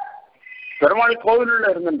சம்பந்தம் பெருமாள் கோவிலுள்ள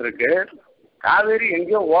இருந்துருக்கு. காவேரி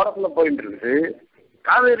எங்கேயோ ஓரத்துல போயிட்டு இருக்கு.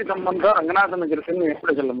 காவேரி சம்பந்தம் ரங்கநாதனுக்கு இருக்குன்னு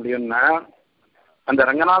எப்படி சொல்ல முடியும்னா, அந்த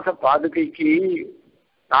ரங்கநாத பாதுகைக்கு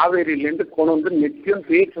காவேரியிலேருந்து கொண்டு வந்து நித்தியம்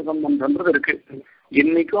தீர்த்த சம்பந்தம்ன்றது இருக்கு.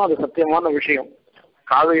 இன்னைக்கும் அது சத்தியமான விஷயம்.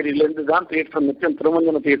 காவேரியிலேருந்து தான் தீர்த்தம் நித்தியம்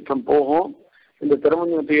திருமஞ்சன தீர்த்தம் போகும். இந்த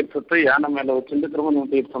திருமஞ்சன தீர்த்தத்தை யானை மேல வச்சுட்டு திருமஞ்சன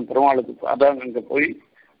தீர்த்தம் பெருமாளுக்கு அதான் அங்க போய்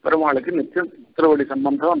பெருமாளுக்கு நித்தியம் திருவடி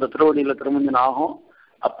சம்பந்தம். அந்த திருவடியில திருமஞ்சனம் ஆகும்.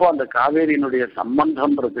 அப்போ அந்த காவேரியினுடைய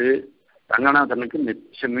சம்பந்தம்ன்றது ரங்கநாதனுக்கு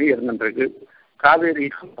நிச்சயமே இருந்துருக்கு. காவேரி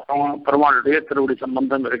பெருமாளுடைய திருவடி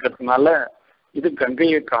சம்பந்தம் இருக்கிறதுனால இது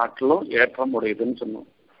கங்கையை காட்டிலும் ஏற்றம் உடையதுன்னு சொன்னோம்.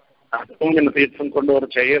 திருமஞ்சன தீர்த்தம் கொண்டு வர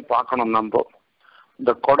செய்ய பார்க்கணும். நம்ம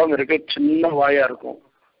இந்த குடம் இருக்க சின்ன வாயா இருக்கும்,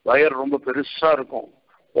 வயர் ரொம்ப பெருசா இருக்கும்.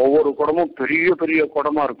 ஒவ்வொரு குடமும் பெரிய பெரிய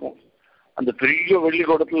குடமா இருக்கும். அந்த பெரிய வெள்ளி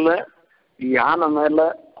குடத்துல யானை மேல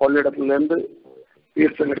கொள்ளிடத்துல இருந்து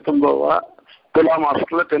தீர்த்தம் எடுத்தும் போவா. துலா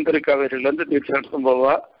மாசத்துல தென்திரி காவேரியில இருந்து தீர்த்தம் எடுத்தும்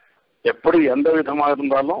போவா. எப்படி எந்த விதமா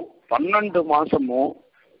இருந்தாலும் 12 மாசமும்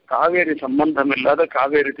காவேரி சம்பந்தம் இல்லாத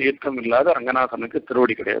காவேரி தீர்த்தம் இல்லாத ரங்கநாதனுக்கு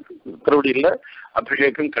திருவடி கிடையாது. திருவடியில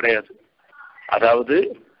அபிஷேகம் கிடையாது. அதாவது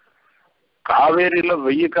காவேரியில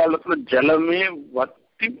வெய்ய காலத்துல ஜலமே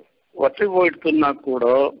வற்றி போயிடுச்சுன்னா கூட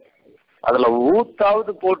அதுல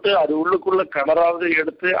ஊத்தாவது போட்டு அது உள்ளுக்குள்ள கடராவது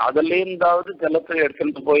எடுத்து அதுல இருந்தாவது ஜலத்தை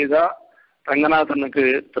எடுத்துட்டு போய் தான் ரங்கநாதனுக்கு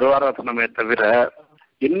திருவாராதனமே தவிர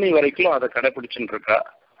இன்னி வரைக்கும் அதை கடைபிடிச்சுட்டு இருக்கா.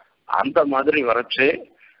 அந்த மாதிரி வரைச்சு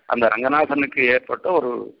அந்த ரங்கநாதனுக்கு ஏற்பட்ட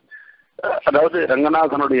ஒரு, அதாவது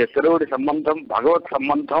ரங்கநாதனுடைய திருவடி சம்பந்தம் பகவத்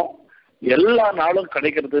சம்பந்தம் எல்லா நாளும்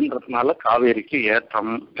கிடைக்கிறதுன்றதுனால காவேரிக்கு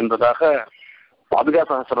ஏற்றம் என்பதாக பாதுகா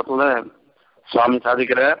சாஸ்திரத்துல சுவாமி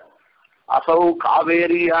சாதிக்கிறார். அசௌ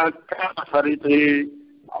காவேரியாக்க சரித்து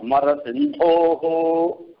அமர சிந்தோகோ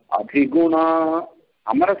அதிகுணா.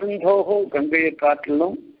 அமரசிந்தோகோ கங்கையை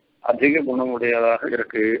காட்டிலும் அதிக குணமுடையதாக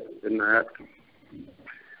இருக்கு.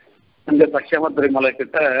 இந்த பச்சைமத்திரை மலை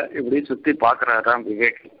கிட்ட இப்படி சுத்தி பாக்குறாராம்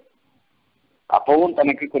விவேக். அப்பவும்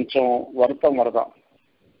தனக்கு கொஞ்சம் வருத்தம் வருதான்.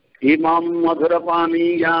 இமாம்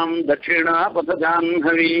மதுரபானியாம் தட்சிணா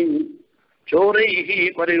பதஜான்ஹவி சோரைஹி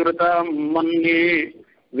பரிவிருதாம் மன்யே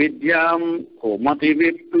வித்யாம் கோமதி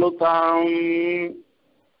விப்ளுதாம்.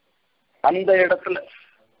 அந்த இடத்துல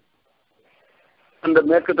அந்த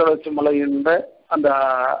மேற்கு தொடர்ச்சி மலையின்ற அந்த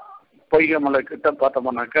பொய்கை மலை கிட்ட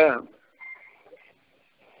பார்த்தோம்னாக்க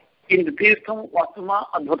இந்த தீர்த்தம் வாஸ்தவமா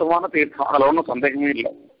அற்புதமான தீர்த்தம், அதுல ஒன்றும் சந்தேகமே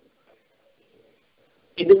இல்லை.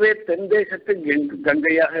 இதுவே தென் தேசத்து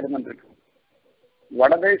கங்கையாக இருந்திருக்கு.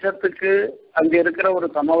 வடதேசத்துக்கு அங்க இருக்கிற ஒரு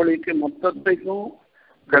சமவெளிக்கு மொத்தத்துக்கும்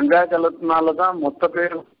கங்கா ஜலத்தினாலதான் மொத்த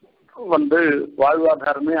பேர்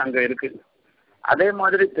வாழ்வாதாரமே அங்க இருக்கு. அதே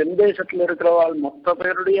மாதிரி தென் தேசத்துல இருக்கிறவாள் மொத்த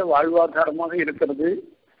பேருடைய வாழ்வாதாரமாக இருக்கிறது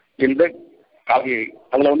இந்த காவியை.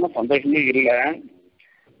 அதுல ஒன்றும் சந்தேகமே இல்லை.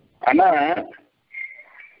 ஆனா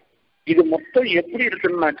இது மொத்தம் எப்படி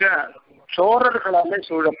இருக்குன்னாக்கா சோரர்களாலே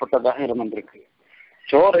சூழப்பட்டதாக இருந்திருக்கு.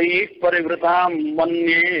 சோரை பரிவிரதாம்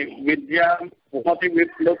மன்யே வித்யா உமதி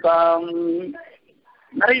விப்ளுதாம்.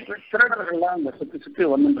 நிறைய திருடர்கள்லாம் அந்த சுத்தி சுத்தி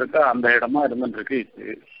வந்துருக்கா அந்த இடமா இருந்துருக்கு.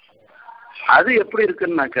 அது எப்படி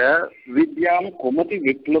இருக்குன்னாக்க வித்யாம் குமதி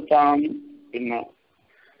விப்ளுதாம் என்ன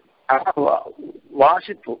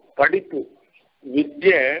வாசிப்பு படிப்பு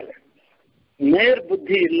வித்ய நேர்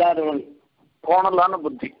புத்தி இல்லாதவன் கோணலான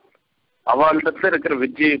புத்தி அவளிடத்துல இருக்கிற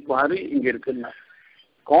வித்யை மாதிரி இங்க இருக்குன்னா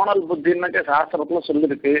கோணல் புத்தின்னாக்க சாஸ்திரத்துல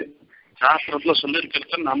சொல்லிருக்கு. சாஸ்திரத்துல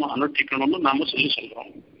சொல்லிருக்கிறத நாம அனுஷ்டிக்கணும்னு நாம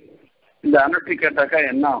சொல்றோம். இந்த அனுஷ்டி கேட்டாக்கா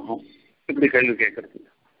என்ன ஆகும்? இப்படி கேள்வி கேட்கறது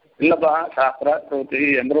இல்லப்பா. சாஸ்திரா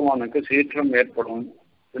எம்பெருமானுக்கு சீற்றம் ஏற்படும்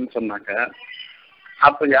சொன்னாக்க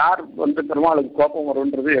அப்ப யார் பெருமாளுக்கு கோபம்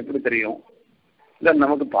வரும்ன்றது எப்படி தெரியும்? இல்ல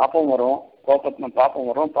நமக்கு பாப்பம் வரும், பாப்பம்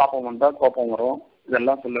வரும், பாப்பம் வந்தா கோபம் வரும்,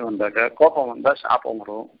 இதெல்லாம் சொல்ல வந்தாக்க கோபம் வந்தா சாப்பம்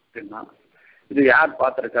வரும் அப்படின்னா இது யார்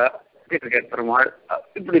பார்த்திருக்கா? பெருமாள்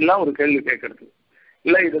இப்படி எல்லாம் ஒரு கேள்வி கேட்கறது.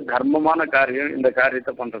 இல்ல இது தர்மமான காரியம், இந்த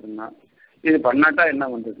காரியத்தை பண்றதுன்னா இது பண்ணாட்டா என்ன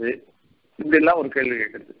வந்தது? இப்படி எல்லாம் ஒரு கேள்வி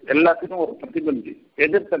கேட்கறது. எல்லாத்துக்கும் ஒரு பிரதிபந்தி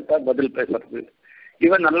எதிர்த்தட்டா பதில் பேசுறது.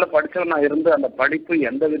 இவன் நல்ல படிச்சவனா இருந்து அந்த படிப்பு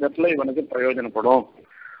எந்த விதத்துல இவனுக்கு பிரயோஜனப்படும்?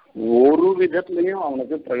 ஒரு விதத்துலயும்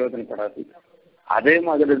அவனுக்கு பிரயோஜனப்படாது. அதே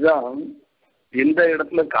மாதிரிதான் இந்த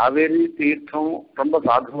இடத்துல காவேரி தீர்த்தம் ரொம்ப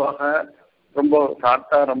சாதுவாக ரொம்ப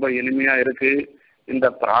சாட்டா ரொம்ப இனிமையா இருக்கு. இந்த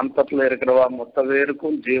பிராந்தத்துல இருக்கிறவா மொத்த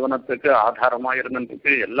பேருக்கும் ஜீவனத்துக்கு ஆதாரமா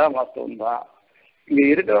இருந்துருக்கு. எல்லாம் வாஸ்தவம் தான். இங்க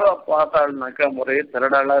இருக்கிறவா பார்த்தாள்னாக்கா முறையே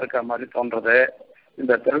திருடாளா இருக்க மாதிரி தோன்றது.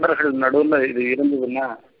 இந்த திருடர்கள் நடுவுல இது இருந்ததுன்னா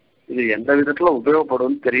இது எந்த விதத்துல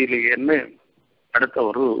உபயோகப்படும் தெரியலையேன்னு அடுத்த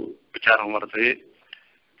ஒரு விசாரம் வருது.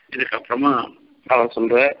 இதுக்கப்புறமா அவர்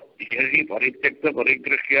சொல்ற பரித்தக்த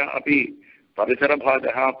பரிகிரஹ்யா அப்படி பரிசர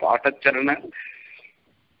பாகா பாட்டச்சரண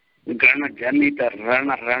கண ஜனித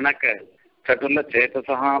ரண ரணக சகுல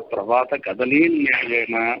சேதசா பிரபாத கதலீன்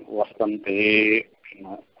நியாயேன வசந்தே.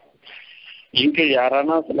 இங்க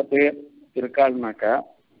யாரானா சில பேர் இருக்காள்னாக்கா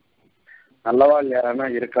நல்லவாள் யாரானா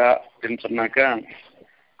இருக்கா அப்படின்னு சொன்னாக்கா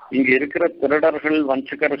இங்க இருக்கிற திருடர்கள்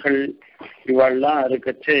வஞ்சகர்கள் இவாள்லாம்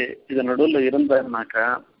இருக்கச்சு இது நடுவில் இருந்தாருனாக்கா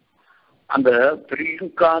அந்த பெரிய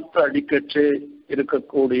காத்து அடிக்கச்சு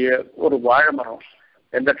இருக்கக்கூடிய ஒரு வாழை மரம்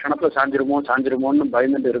எந்த க்ஷணத்துல சாஞ்சிருமோன்னு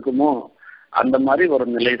பயந்துட்டு இருக்குமோ அந்த மாதிரி ஒரு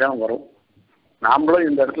நிலை தான் வரும். நாமளும்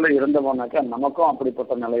இந்த இடத்துல இருந்தோம்னாக்கா நமக்கும்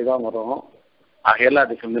அப்படிப்பட்ட நிலை தான் வரும். ஆகையால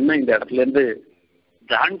அதுக்கு முன்ன இந்த இடத்துல இருந்து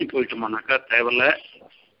தாண்டி போயிட்டோம்னாக்கா தேவையில்ல,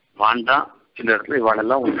 வேண்டாம். இந்த இடத்துல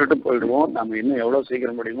இவாளெல்லாம் விட்டுட்டு போயிடுவோம். நம்ம இன்னும் எவ்வளவு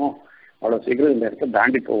சீக்கிரம் முடியுமோ அவ்வளவு சீக்கிரம் இந்த இடத்த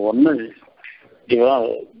தாண்டி போவோம்னு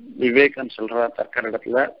விவேகன் சொல்ற தற்கர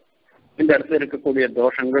இடத்துல இந்த இடத்துல இருக்கக்கூடிய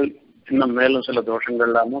தோஷங்கள் இன்னும் மேலும் சில தோஷங்கள்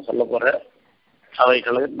இல்லாம சொல்ல போற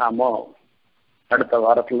அவைகளை நாம அடுத்த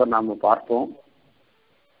வாரத்துல நாம பார்ப்போம்.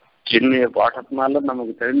 சின்ன பாடத்தினால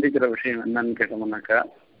நமக்கு தெரிஞ்சுக்கிற விஷயம் என்னன்னு கேட்டோம்னாக்கா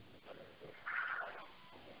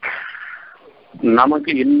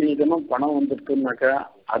நமக்கு இன்னி தினம் பணம் வந்துருக்குனாக்கா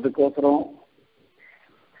அதுக்கோசரம்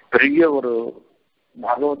பெரிய ஒரு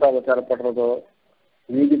பாகவதாவச்சாரப்படுறதோ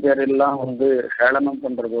நீதி பேரெல்லாம் ஹேளனம்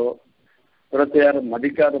பண்றதோ புறத்தையார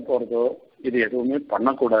மதிக்காத போறதோ இது எதுவுமே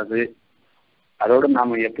பண்ணக்கூடாது. அதோடு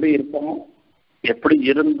நாம எப்படி இருப்போம், எப்படி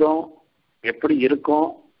இருந்தோம், எப்படி இருக்கோம்,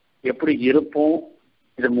 எப்படி இருப்போம்,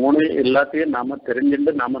 இது மூணு எல்லாத்தையும் நாம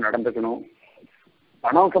தெரிஞ்சுட்டு நாம நடந்துக்கணும்.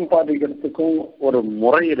 பணம் சம்பாதிக்கிறதுக்கும் ஒரு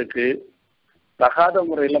முறை இருக்கு. தகாத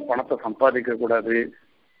முறையில பணத்தை சம்பாதிக்க கூடாது.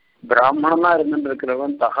 பிராமணனா இருந்துட்டு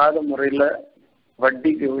இருக்கிறவன் தகாத முறையில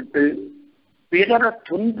வட்டிக்கு விட்டு பிறரை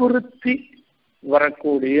துன்புறுத்தி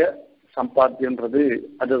வரக்கூடிய சம்பாத்தியன்றது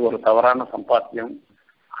அது ஒரு தவறான சம்பாத்தியம்.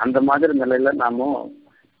 அந்த மாதிரி நிலையில நாம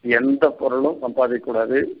எந்த பொருளும் சம்பாதிக்க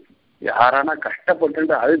கூடாது. யாரானா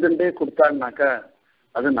கஷ்டப்பட்டு அழுதுண்டே கொடுத்தாங்கனாக்கா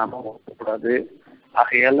அது நாம கூடாது.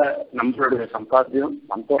 ஆகையால நம்மளுடைய சம்பாத்தியம்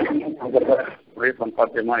சந்தோஷமா ஒரே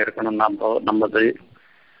சம்பாத்தியமா இருக்கணும். நம்மது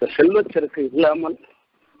செல்வச்சருக்கு இல்லாமல்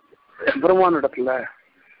பெருமானிடத்துல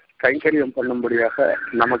கைங்கரியம் பண்ணும்படியாக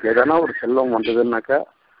நமக்கு எதனா ஒரு செல்வம் வந்ததுன்னாக்கா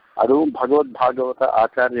அதுவும் பகவத் பாகவத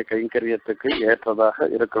ஆச்சாரிய கைங்கரியத்துக்கு ஏற்றதாக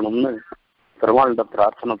இருக்கணும்னு பெருமாளிட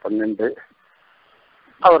பிரார்த்தனை பண்ணிட்டு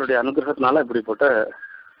அவருடைய அனுகிரகத்தினால இப்படிப்பட்ட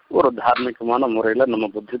ஒரு தார்மீகமான முறையில நம்ம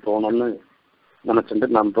புத்தி போகணும்னு நினைச்சுட்டு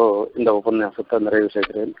நம்ம இந்த உபன்யாசத்தை நிறைவு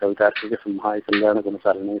செய்கிறேன். கவிதார்த்திக சிம்ஹாய் கல்யாண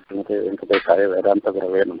குணசாலினி ஸ்ரீமதே வெங்கடேசாய வேதாந்த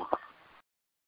குரவே நமஹ.